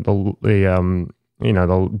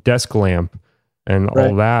desk lamp and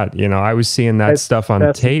all that. I was seeing that stuff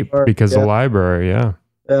on tape because of the library. Yeah.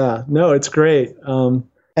 Yeah. No, it's great.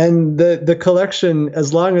 And the collection,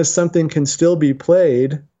 as long as something can still be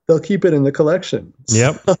played, they'll keep it in the collection.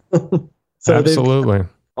 Yep. So absolutely.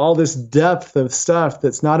 All this depth of stuff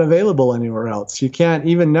that's not available anywhere else. You can't,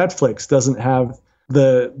 even Netflix doesn't have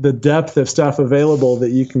the depth of stuff available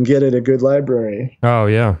that you can get at a good library. Oh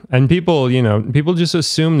yeah. And people just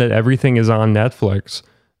assume that everything is on Netflix,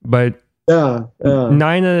 but 9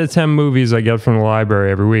 out of 10 movies I get from the library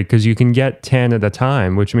every week, because you can get 10 at a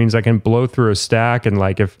time, which means I can blow through a stack, and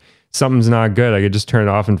like if something's not good, I could just turn it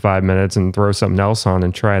off in 5 minutes and throw something else on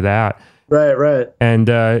and try that. Right.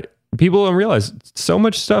 And people don't realize so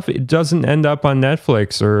much stuff, it doesn't end up on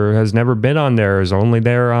Netflix or has never been on there, is only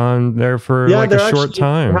on there for like a short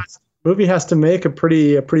time. Movie has to make a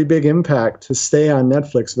pretty big impact to stay on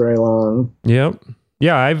Netflix very long. Yep.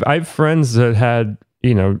 Yeah, I've friends that had,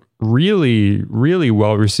 really, really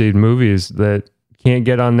well received movies that can't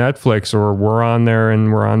get on Netflix, or we're on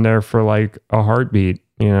there for like a heartbeat,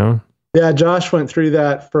 Yeah, Josh went through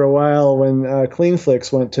that for a while when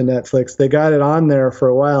CleanFlix went to Netflix. They got it on there for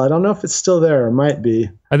a while. I don't know if it's still there. It might be.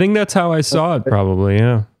 I think that's how I saw it, probably,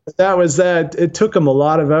 yeah. That was that. It took them a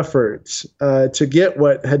lot of effort to get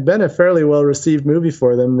what had been a fairly well-received movie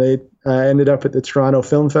for them. They ended up at the Toronto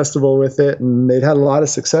Film Festival with it, and they'd had a lot of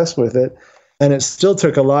success with it. And it still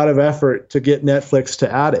took a lot of effort to get Netflix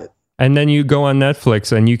to add it. And then you go on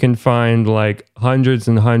Netflix and you can find like hundreds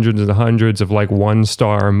and hundreds and hundreds of like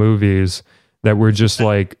 1-star movies that were just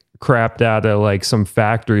like crapped out of like some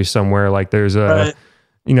factory somewhere. Like there's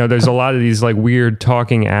there's a lot of these like weird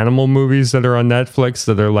talking animal movies that are on Netflix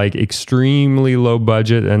that are like extremely low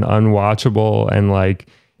budget and unwatchable. And like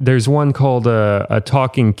there's one called a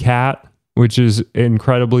Talking Cat, which is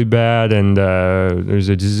incredibly bad. And there's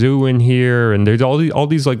a zoo in here, and there's all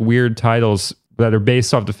these like weird titles that are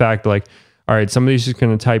based off the fact like, all right, somebody's just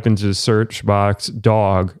going to type into the search box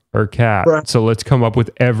dog or cat. Right. So let's come up with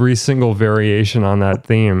every single variation on that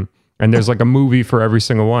theme. And there's like a movie for every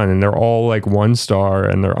single one, and they're all like 1-star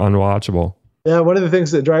and they're unwatchable. Yeah, one of the things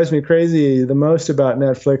that drives me crazy the most about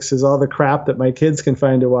Netflix is all the crap that my kids can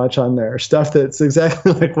find to watch on there. Stuff that's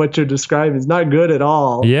exactly like what you're describing. It's not good at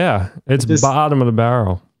all. Yeah, it's just bottom of the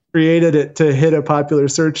barrel. Created it to hit a popular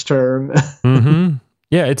search term. Mm-hmm.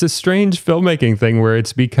 Yeah, it's a strange filmmaking thing where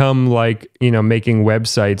it's become like, making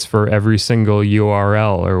websites for every single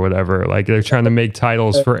URL or whatever. Like they're trying to make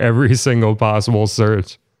titles for every single possible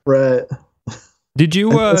search. Right. Did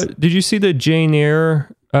you see the Jane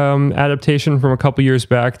Eyre adaptation from a couple years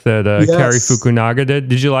back that Cary Fukunaga did?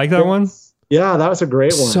 Did you like that one? Yeah, that was a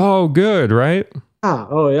great one. So good, right? Yeah.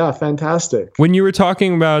 Oh, yeah. Fantastic. When you were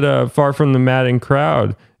talking about Far From the Madding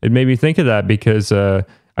Crowd, it made me think of that because,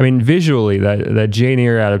 visually, that Jane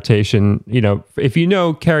Eyre adaptation, if you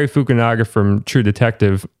know Cary Fukunaga from True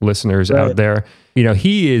Detective listeners out there,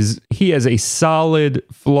 he has a solid,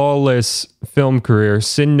 flawless film career.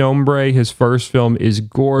 Sin Nombre, his first film, is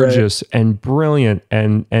gorgeous and brilliant,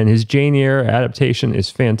 and his Jane Eyre adaptation is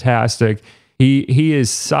fantastic. He is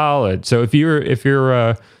solid. So if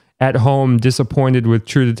you're at home disappointed with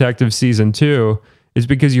True Detective season 2, is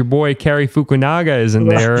because your boy Cary Fukunaga is in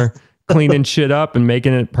there cleaning shit up and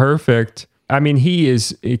making it perfect. I mean, he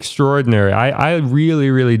is extraordinary. I really,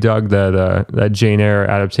 really dug that Jane Eyre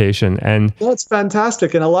adaptation. And that's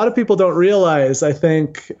fantastic. And a lot of people don't realize, I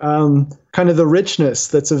think, kind of the richness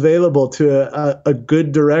that's available to a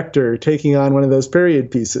good director taking on one of those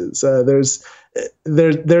period pieces.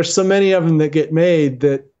 There's so many of them that get made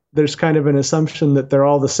that there's kind of an assumption that they're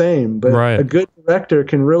all the same. But a good director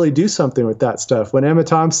can really do something with that stuff. When Emma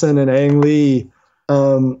Thompson and Ang Lee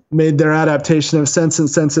made their adaptation of Sense and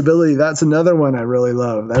Sensibility, that's another one I really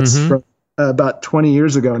love. That's from about 20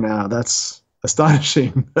 years ago now. That's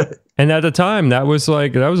astonishing. And at the time, that was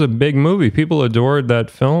a big movie. People adored that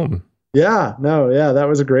film. Yeah, that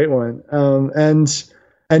was a great one.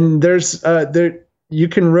 And there's you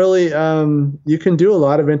can really you can do a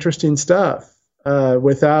lot of interesting stuff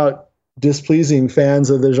without displeasing fans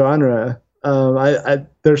of the genre.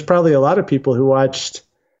 There's probably a lot of people who watched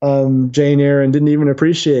Jane Eyre and didn't even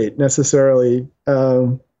appreciate necessarily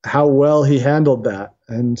how well he handled that.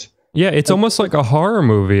 And yeah, it's almost like a horror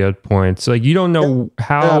movie at points. Like you don't know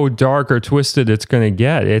how dark or twisted it's going to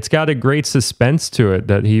get. It's got a great suspense to it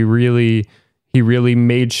that he really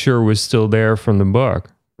made sure was still there from the book.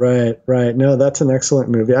 Right. No, that's an excellent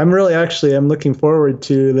movie. I'm looking forward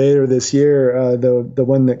to later this year the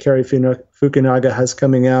one that Cary Fukunaga has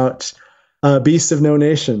coming out, Beast of No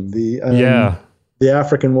Nation, the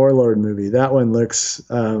African warlord movie. That one looks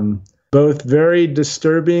both very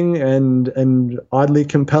disturbing and oddly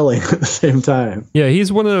compelling at the same time. Yeah,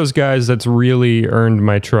 he's one of those guys that's really earned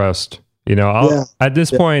my trust. You know, at this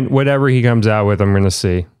point, whatever he comes out with, I'm going to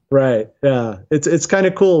see. Right. Yeah. It's kind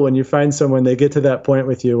of cool when you find someone, they get to that point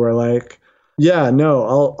with you where like, yeah, no,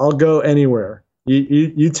 I'll go anywhere.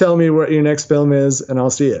 You tell me what your next film is and I'll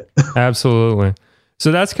see it. Absolutely.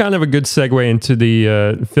 So that's kind of a good segue into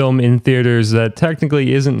the film in theaters that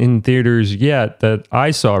technically isn't in theaters yet that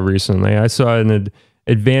I saw recently. I saw an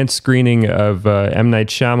advanced screening of M. Night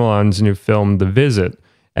Shyamalan's new film, The Visit.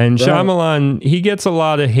 And Shyamalan, he gets a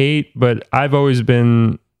lot of hate, but I've always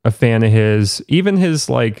been a fan of his. Even his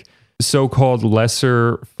like so-called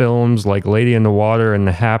lesser films like Lady in the Water and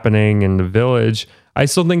The Happening and The Village, I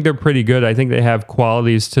still think they're pretty good. I think they have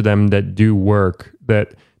qualities to them that do work,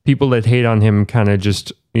 that people that hate on him kind of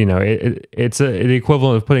just, you know, it's the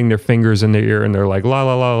equivalent of putting their fingers in their ear and they're like, la,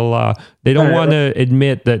 la, la, la, la. They don't want to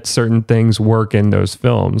admit that certain things work in those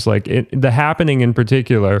films. Like The Happening in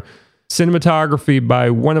particular, cinematography by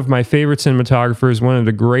one of my favorite cinematographers, one of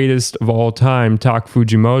the greatest of all time, Tak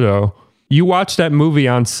Fujimoto. You watch that movie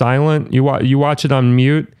on silent, you watch it on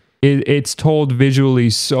mute, it's told visually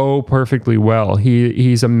so perfectly well.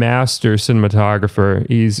 He's a master cinematographer.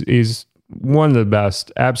 He's one of the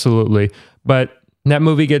best, absolutely. But that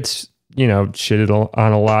movie gets, you know, shitted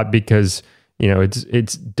on a lot because, you know,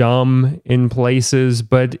 it's dumb in places,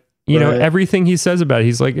 but you know, everything he says about it,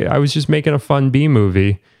 he's like, I was just making a fun B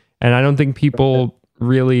movie. And I don't think people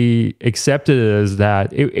really accepted it as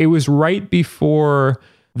that. It was right before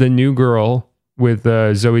The New Girl with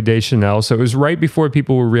Zooey Deschanel. So it was right before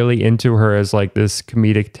people were really into her as like this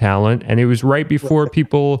comedic talent. And it was right before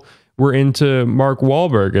people were into Mark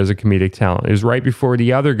Wahlberg as a comedic talent. It was right before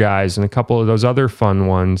the other guys and a couple of those other fun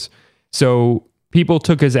ones. So people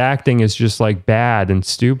took his acting as just like bad and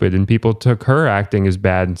stupid. And people took her acting as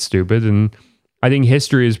bad and stupid. And I think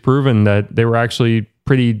history has proven that they were actually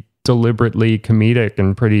pretty deliberately comedic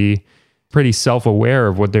and pretty self-aware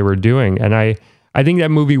of what they were doing. And I think that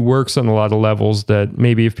movie works on a lot of levels that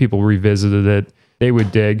maybe if people revisited it, they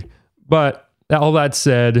would dig. But all that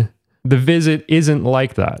said, The Visit isn't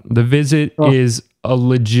like that. The Visit is a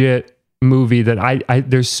legit movie that I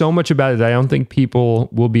there's so much about it that I don't think people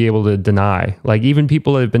will be able to deny. Like even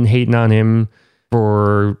people that have been hating on him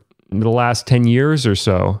for the last 10 years or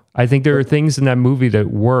so, I think there are things in that movie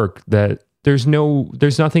that work, that there's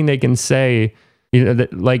nothing they can say, you know,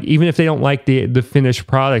 that like even if they don't like the finished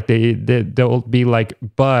product, they'll be like,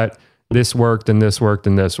 but this worked and this worked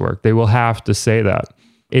and this worked. They will have to say that.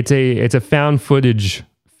 It's a found footage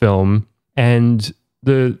film, and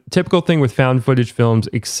the typical thing with found footage films,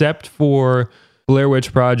 except for Blair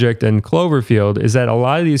Witch Project and Cloverfield, is that a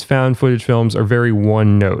lot of these found footage films are very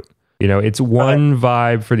one note. You know, it's one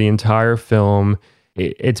vibe for the entire film.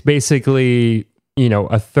 It's basically, you know,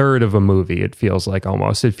 a third of a movie. It feels like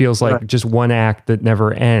almost. It feels like just one act that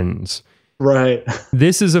never ends. Right.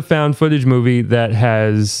 This is a found footage movie that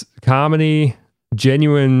has comedy,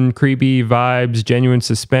 genuine creepy vibes, genuine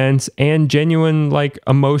suspense, and genuine like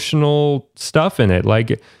emotional stuff in it.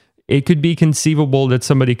 Like it could be conceivable that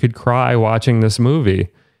somebody could cry watching this movie.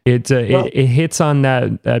 It hits on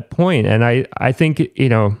that point, and I think, you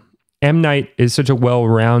know, M. Night is such a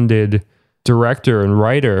well-rounded director and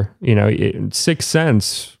writer. Sixth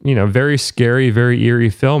Sense, very scary, very eerie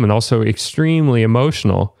film, and also extremely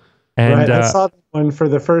emotional. And right. I saw that one for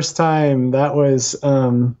the first time. That was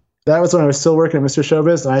when I was still working at Mr.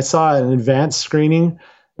 Showbiz, and I saw an advanced screening.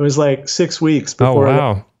 It was like 6 weeks before. Oh,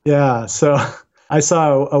 wow. Yeah. So I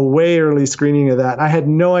saw a way early screening of that. I had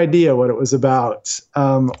no idea what it was about.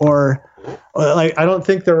 I don't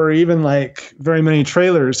think there were even like very many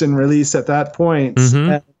trailers in release at that point.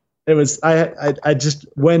 Mm-hmm. And it was, I just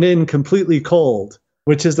went in completely cold,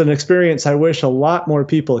 which is an experience I wish a lot more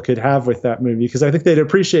people could have with that movie, because I think they'd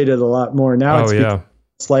appreciate it a lot more. Now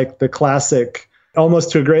it's like the classic,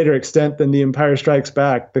 almost to a greater extent than The Empire Strikes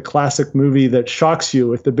Back, the classic movie that shocks you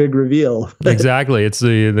with the big reveal. Exactly. It's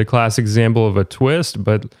the classic example of a twist.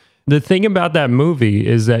 But the thing about that movie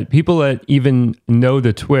is that people that even know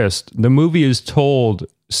the twist, the movie is told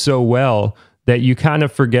so well that you kind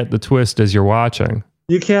of forget the twist as you're watching.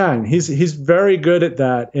 You can. He's very good at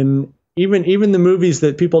that. And even the movies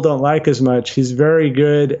that people don't like as much, he's very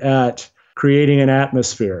good at creating an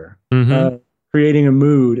atmosphere. Mm-hmm. Creating a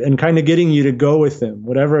mood and kind of getting you to go with him,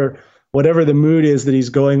 whatever the mood is that he's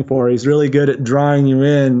going for. He's really good at drawing you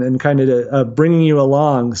in and kind of bringing you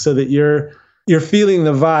along so that you're feeling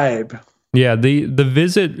the vibe. Yeah, the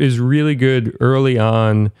Visit is really good early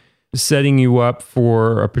on, setting you up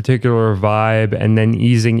for a particular vibe and then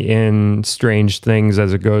easing in strange things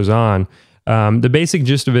as it goes on. The basic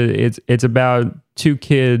gist of it, it's about two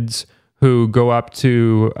kids who go up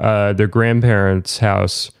to their grandparents'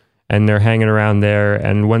 house, and they're hanging around there,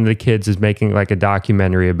 and one of the kids is making like a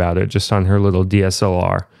documentary about it just on her little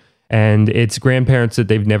DSLR. And it's grandparents that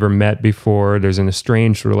they've never met before. There's an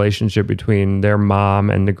estranged relationship between their mom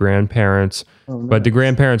and the grandparents. Oh, nice. But the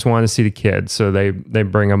grandparents want to see the kids, so they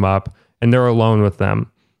bring them up, and they're alone with them.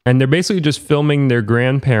 And they're basically just filming their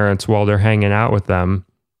grandparents while they're hanging out with them.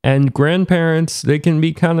 And grandparents, they can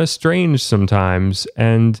be kind of strange sometimes.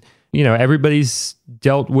 And everybody's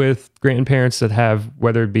dealt with grandparents that have,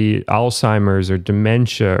 whether it be Alzheimer's or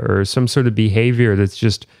dementia or some sort of behavior that's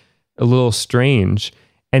just a little strange.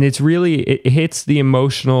 And it hits the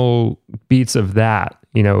emotional beats of that.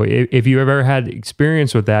 If you ever had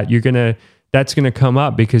experience with that, that's going to come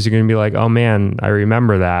up because you're going to be like, oh man, I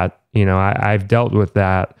remember that. I've dealt with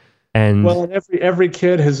that. And every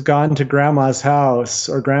kid has gone to grandma's house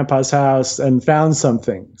or grandpa's house and found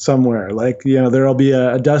something somewhere. Like, there'll be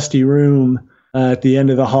a dusty room at the end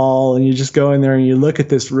of the hall, and you just go in there and you look at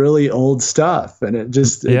this really old stuff, and I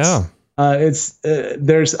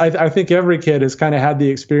think every kid has kind of had the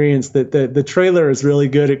experience that the trailer is really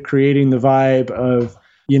good at creating the vibe of,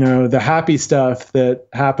 the happy stuff that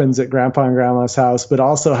happens at grandpa and grandma's house, but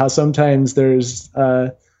also how sometimes there's,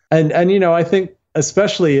 I think,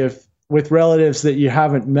 especially if with relatives that you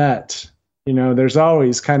haven't met, there's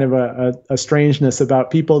always kind of a strangeness about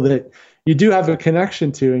people that you do have a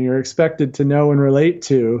connection to and you're expected to know and relate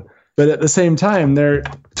to. But at the same time, they're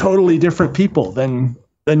totally different people than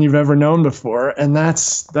you've ever known before. And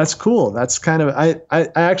that's cool. That's kind of, I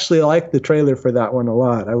actually like the trailer for that one a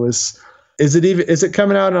lot. Is it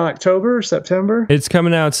coming out in October or September? It's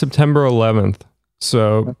coming out September 11th.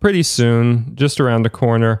 So pretty soon, just around the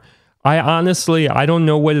corner. I don't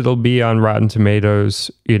know what it'll be on Rotten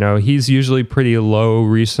Tomatoes. He's usually pretty low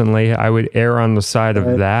recently. I would err on the side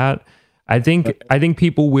of that. I think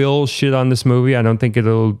people will shit on this movie. I don't think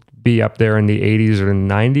it'll be up there in the 80s or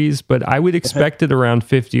 90s, but I would expect it around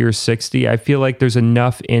 50 or 60. I feel like there's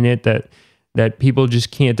enough in it that people just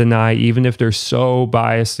can't deny, even if they're so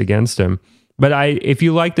biased against him. But if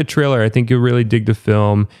you like the trailer, I think you'll really dig the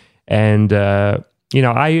film. And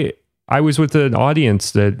I was with an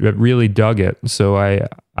audience that really dug it. So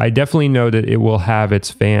I definitely know that it will have its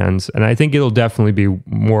fans, and I think it'll definitely be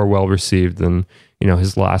more well received than,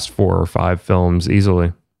 his last 4 or 5 films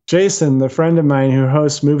easily. Jason, the friend of mine who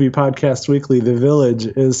hosts Movie Podcast Weekly, The Village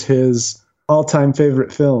is his all-time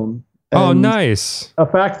favorite film. And oh, nice. A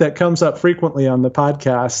fact that comes up frequently on the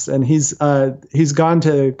podcast, and he's gone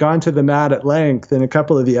to the mat at length in a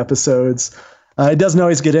couple of the episodes. It doesn't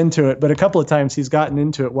always get into it, but a couple of times he's gotten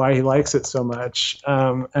into it, why he likes it so much.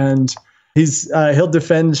 And he'll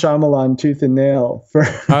defend Shyamalan tooth and nail.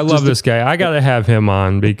 I love this guy. I got to have him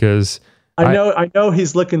on because I know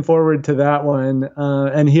he's looking forward to that one.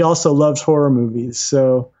 And he also loves horror movies.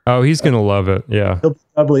 So he's going to love it. Yeah. He'll be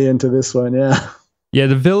probably into this one. Yeah. Yeah,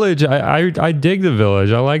 The Village. I dig The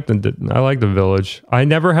Village. I like The Village. I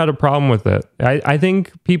never had a problem with it. I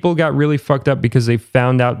think people got really fucked up because they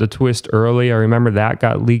found out the twist early. I remember that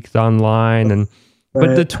got leaked online,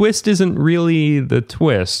 but the twist isn't really the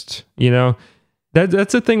twist.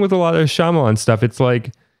 That's the thing with a lot of Shyamalan stuff. It's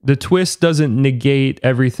like the twist doesn't negate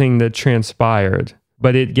everything that transpired,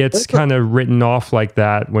 but it gets kind of written off like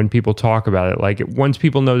that when people talk about it. Like once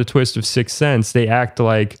people know the twist of Sixth Sense, they act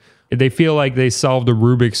like they feel like they solved a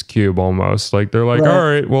Rubik's Cube almost. Like they're like, all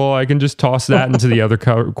right, well, I can just toss that into the other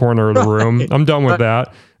corner of the room. I'm done with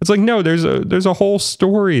that. It's like, no, there's a whole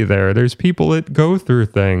story there. There's people that go through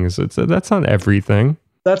things. That's not everything.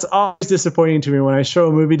 That's always disappointing to me when I show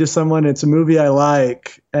a movie to someone. It's a movie I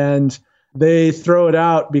like, and they throw it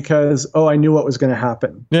out because, I knew what was going to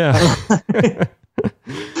happen. Yeah.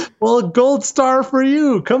 Well, gold star for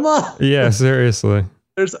you. Come on. Yeah, seriously.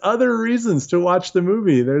 There's other reasons to watch the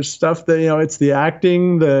movie. There's stuff that, it's the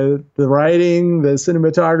acting, the writing, the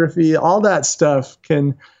cinematography, all that stuff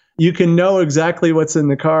you can know exactly what's in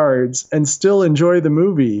the cards and still enjoy the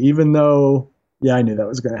movie, even though, I knew that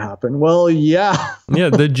was going to happen. Well, yeah. Yeah,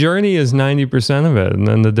 the journey is 90% of it. And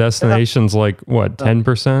then the destination's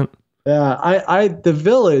 10%? Yeah, The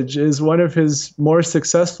Village is one of his more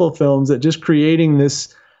successful films at just creating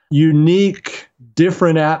this unique,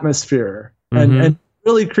 different atmosphere and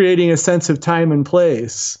really creating a sense of time and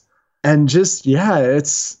place. And just,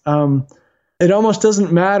 it's, it almost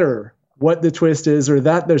doesn't matter what the twist is or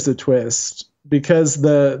that there's a twist, because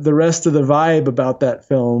the rest of the vibe about that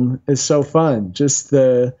film is so fun. Just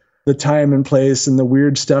the time and place and the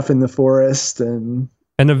weird stuff in the forest and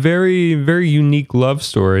a very, very unique love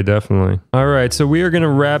story, definitely. All right, so we are going to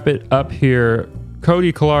wrap it up here.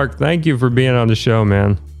 Cody Clark, thank you for being on the show,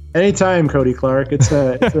 man. Anytime, Cody Clark. It's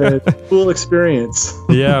a cool experience.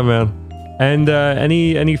 Yeah, man. And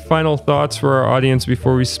any final thoughts for our audience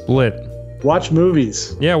before we split? Watch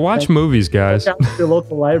movies. Yeah, watch movies, guys. Check out your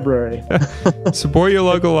local library. Support your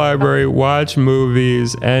local library, watch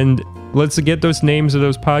movies, and let's get those names of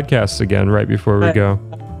those podcasts again right before we go.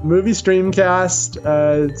 Movie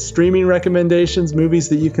Streamcast, streaming recommendations, movies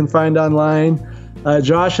that you can find online.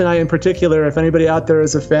 Josh and I in particular, if anybody out there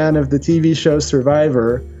is a fan of the TV show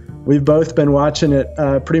Survivor, we've both been watching it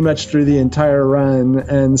pretty much through the entire run.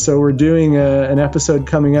 And so we're doing an episode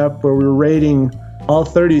coming up where we're rating all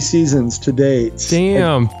 30 seasons to date.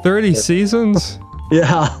 Damn, 30 seasons?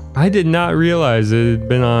 Yeah. I did not realize it had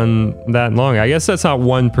been on that long. I guess that's not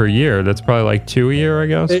one per year. That's probably like 2 a year, I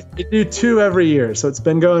guess. They do 2 every year, so it's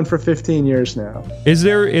been going for 15 years now. Is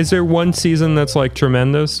there one season that's like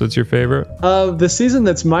tremendous? That's your favorite? The season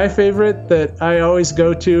that's my favorite that I always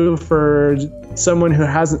go to for someone who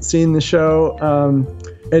hasn't seen the show,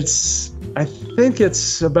 I think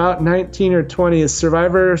it's about 19 or 20, is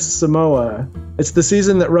Survivor Samoa. It's the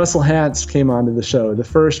season that Russell Hantz came onto the show, the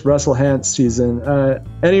first Russell Hantz season.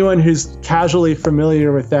 Anyone who's casually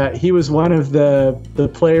familiar with that, he was one of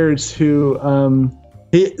the players who...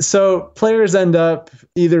 so players end up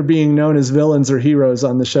either being known as villains or heroes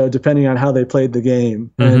on the show, depending on how they played the game.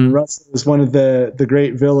 Mm-hmm. And Russell is one of the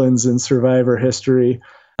great villains in Survivor history.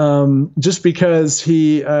 Just because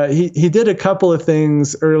he did a couple of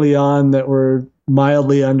things early on that were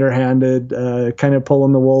mildly underhanded, kind of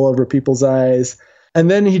pulling the wool over people's eyes. And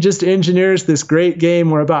then he just engineers this great game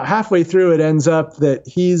where about halfway through it ends up that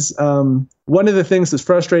he's one of the things that's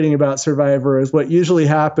frustrating about Survivor is what usually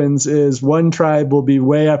happens is one tribe will be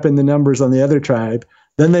way up in the numbers on the other tribe.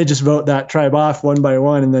 Then they just vote that tribe off one by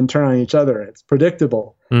one and then turn on each other. It's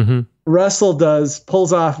predictable. Mm-hmm. Russell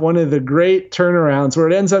pulls off one of the great turnarounds where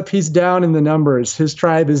it ends up he's down in the numbers. His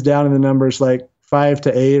tribe is down in the numbers like 5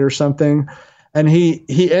 to 8 or something. And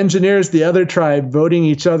he engineers the other tribe voting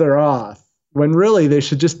each other off when really they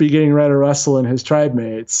should just be getting rid of Russell and his tribe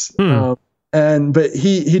mates. But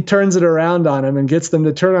he turns it around on him and gets them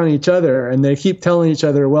to turn on each other. And they keep telling each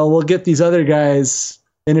other, well, we'll get these other guys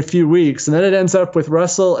in a few weeks. And then it ends up with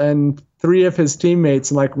Russell and 3 of his teammates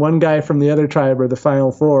and like one guy from the other tribe are the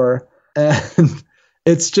final 4. And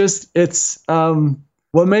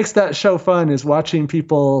what makes that show fun is watching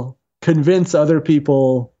people convince other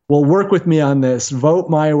people, well, work with me on this, vote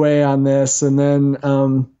my way on this. And then,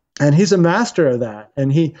 and he's a master of that.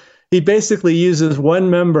 And he basically uses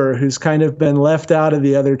one member who's kind of been left out of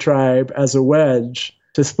the other tribe as a wedge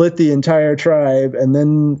to split the entire tribe, and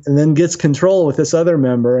then gets control with this other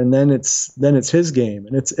member, and then it's his game,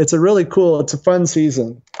 and it's a really cool, it's a fun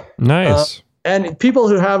season. Nice. And people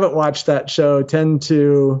who haven't watched that show tend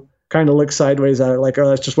to kind of look sideways at it, like, oh,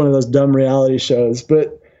 that's just one of those dumb reality shows.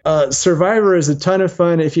 But Survivor is a ton of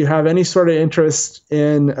fun if you have any sort of interest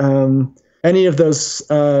in any of those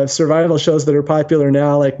survival shows that are popular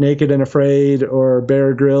now, like Naked and Afraid or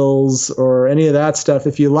Bear Grylls or any of that stuff.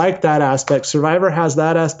 If you like that aspect, Survivor has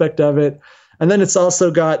that aspect of it. And then it's also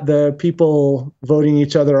got the people voting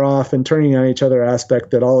each other off and turning on each other aspect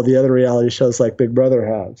that all of the other reality shows like Big Brother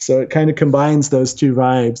have. So it kind of combines those two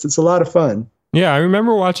vibes. It's a lot of fun. Yeah, I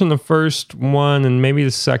remember watching the first one and maybe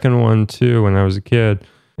the second one too when I was a kid.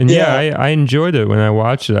 And I enjoyed it when I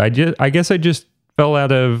watched it. I guess I just fell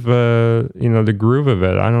out of the groove of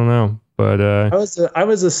it. I don't know. But I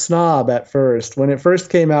was a snob at first. When it first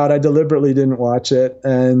came out, I deliberately didn't watch it.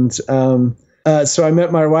 And so I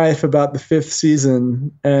met my wife about the 5th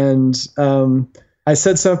season, and I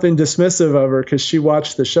said something dismissive of her because she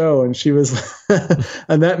watched the show, and she was,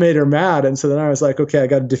 and that made her mad. And so then I was like, okay, I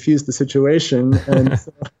got to diffuse the situation. And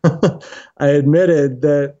so I admitted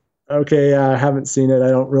that, okay, I haven't seen it. I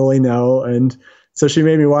don't really know. And so she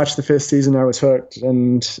made me watch the 5th season. I was hooked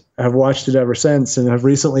and have watched it ever since, and have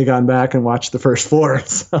recently gone back and watched the first 4.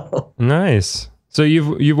 So. Nice. So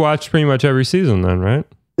you've watched pretty much every season then, right?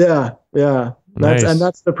 Yeah. Nice. And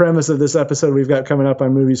that's the premise of this episode we've got coming up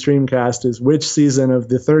on Movie Streamcast, is which season of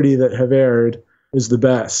the 30 that have aired is the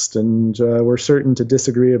best. And we're certain to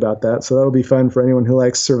disagree about that. So that'll be fun for anyone who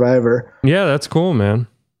likes Survivor. Yeah, that's cool, man.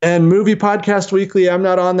 And Movie Podcast Weekly, I'm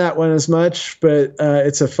not on that one as much, but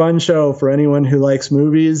it's a fun show for anyone who likes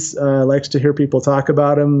movies, likes to hear people talk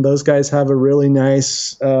about them. Those guys have a really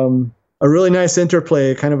nice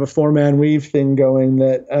interplay, kind of a 4-man weave thing going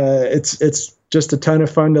that it's just a ton of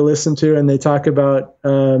fun to listen to. And they talk about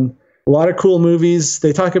a lot of cool movies.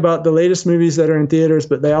 They talk about the latest movies that are in theaters,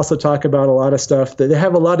 but they also talk about a lot of stuff that they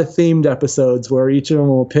have a lot of themed episodes where each of them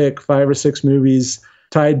will pick 5 or 6 movies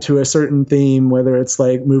tied to a certain theme, whether it's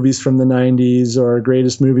like movies from the 90s or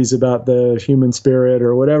greatest movies about the human spirit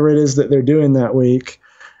or whatever it is that they're doing that week.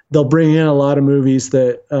 They'll bring in a lot of movies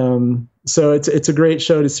that, so it's a great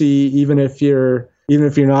show to see, even if you're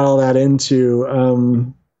not all that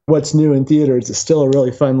into what's new in theaters. It's still a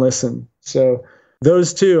really fun listen. So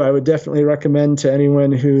those two I would definitely recommend to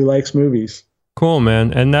anyone who likes movies. Cool,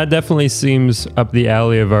 man. And that definitely seems up the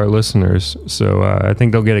alley of our listeners. So I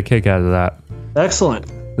think they'll get a kick out of that. Excellent.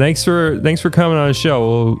 Thanks for coming on the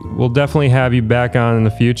show. We'll definitely have you back on in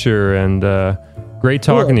the future, and great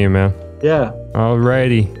talking to you, man. Yeah.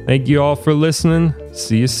 Alrighty. Thank you all for listening.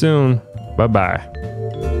 See you soon. Bye-bye.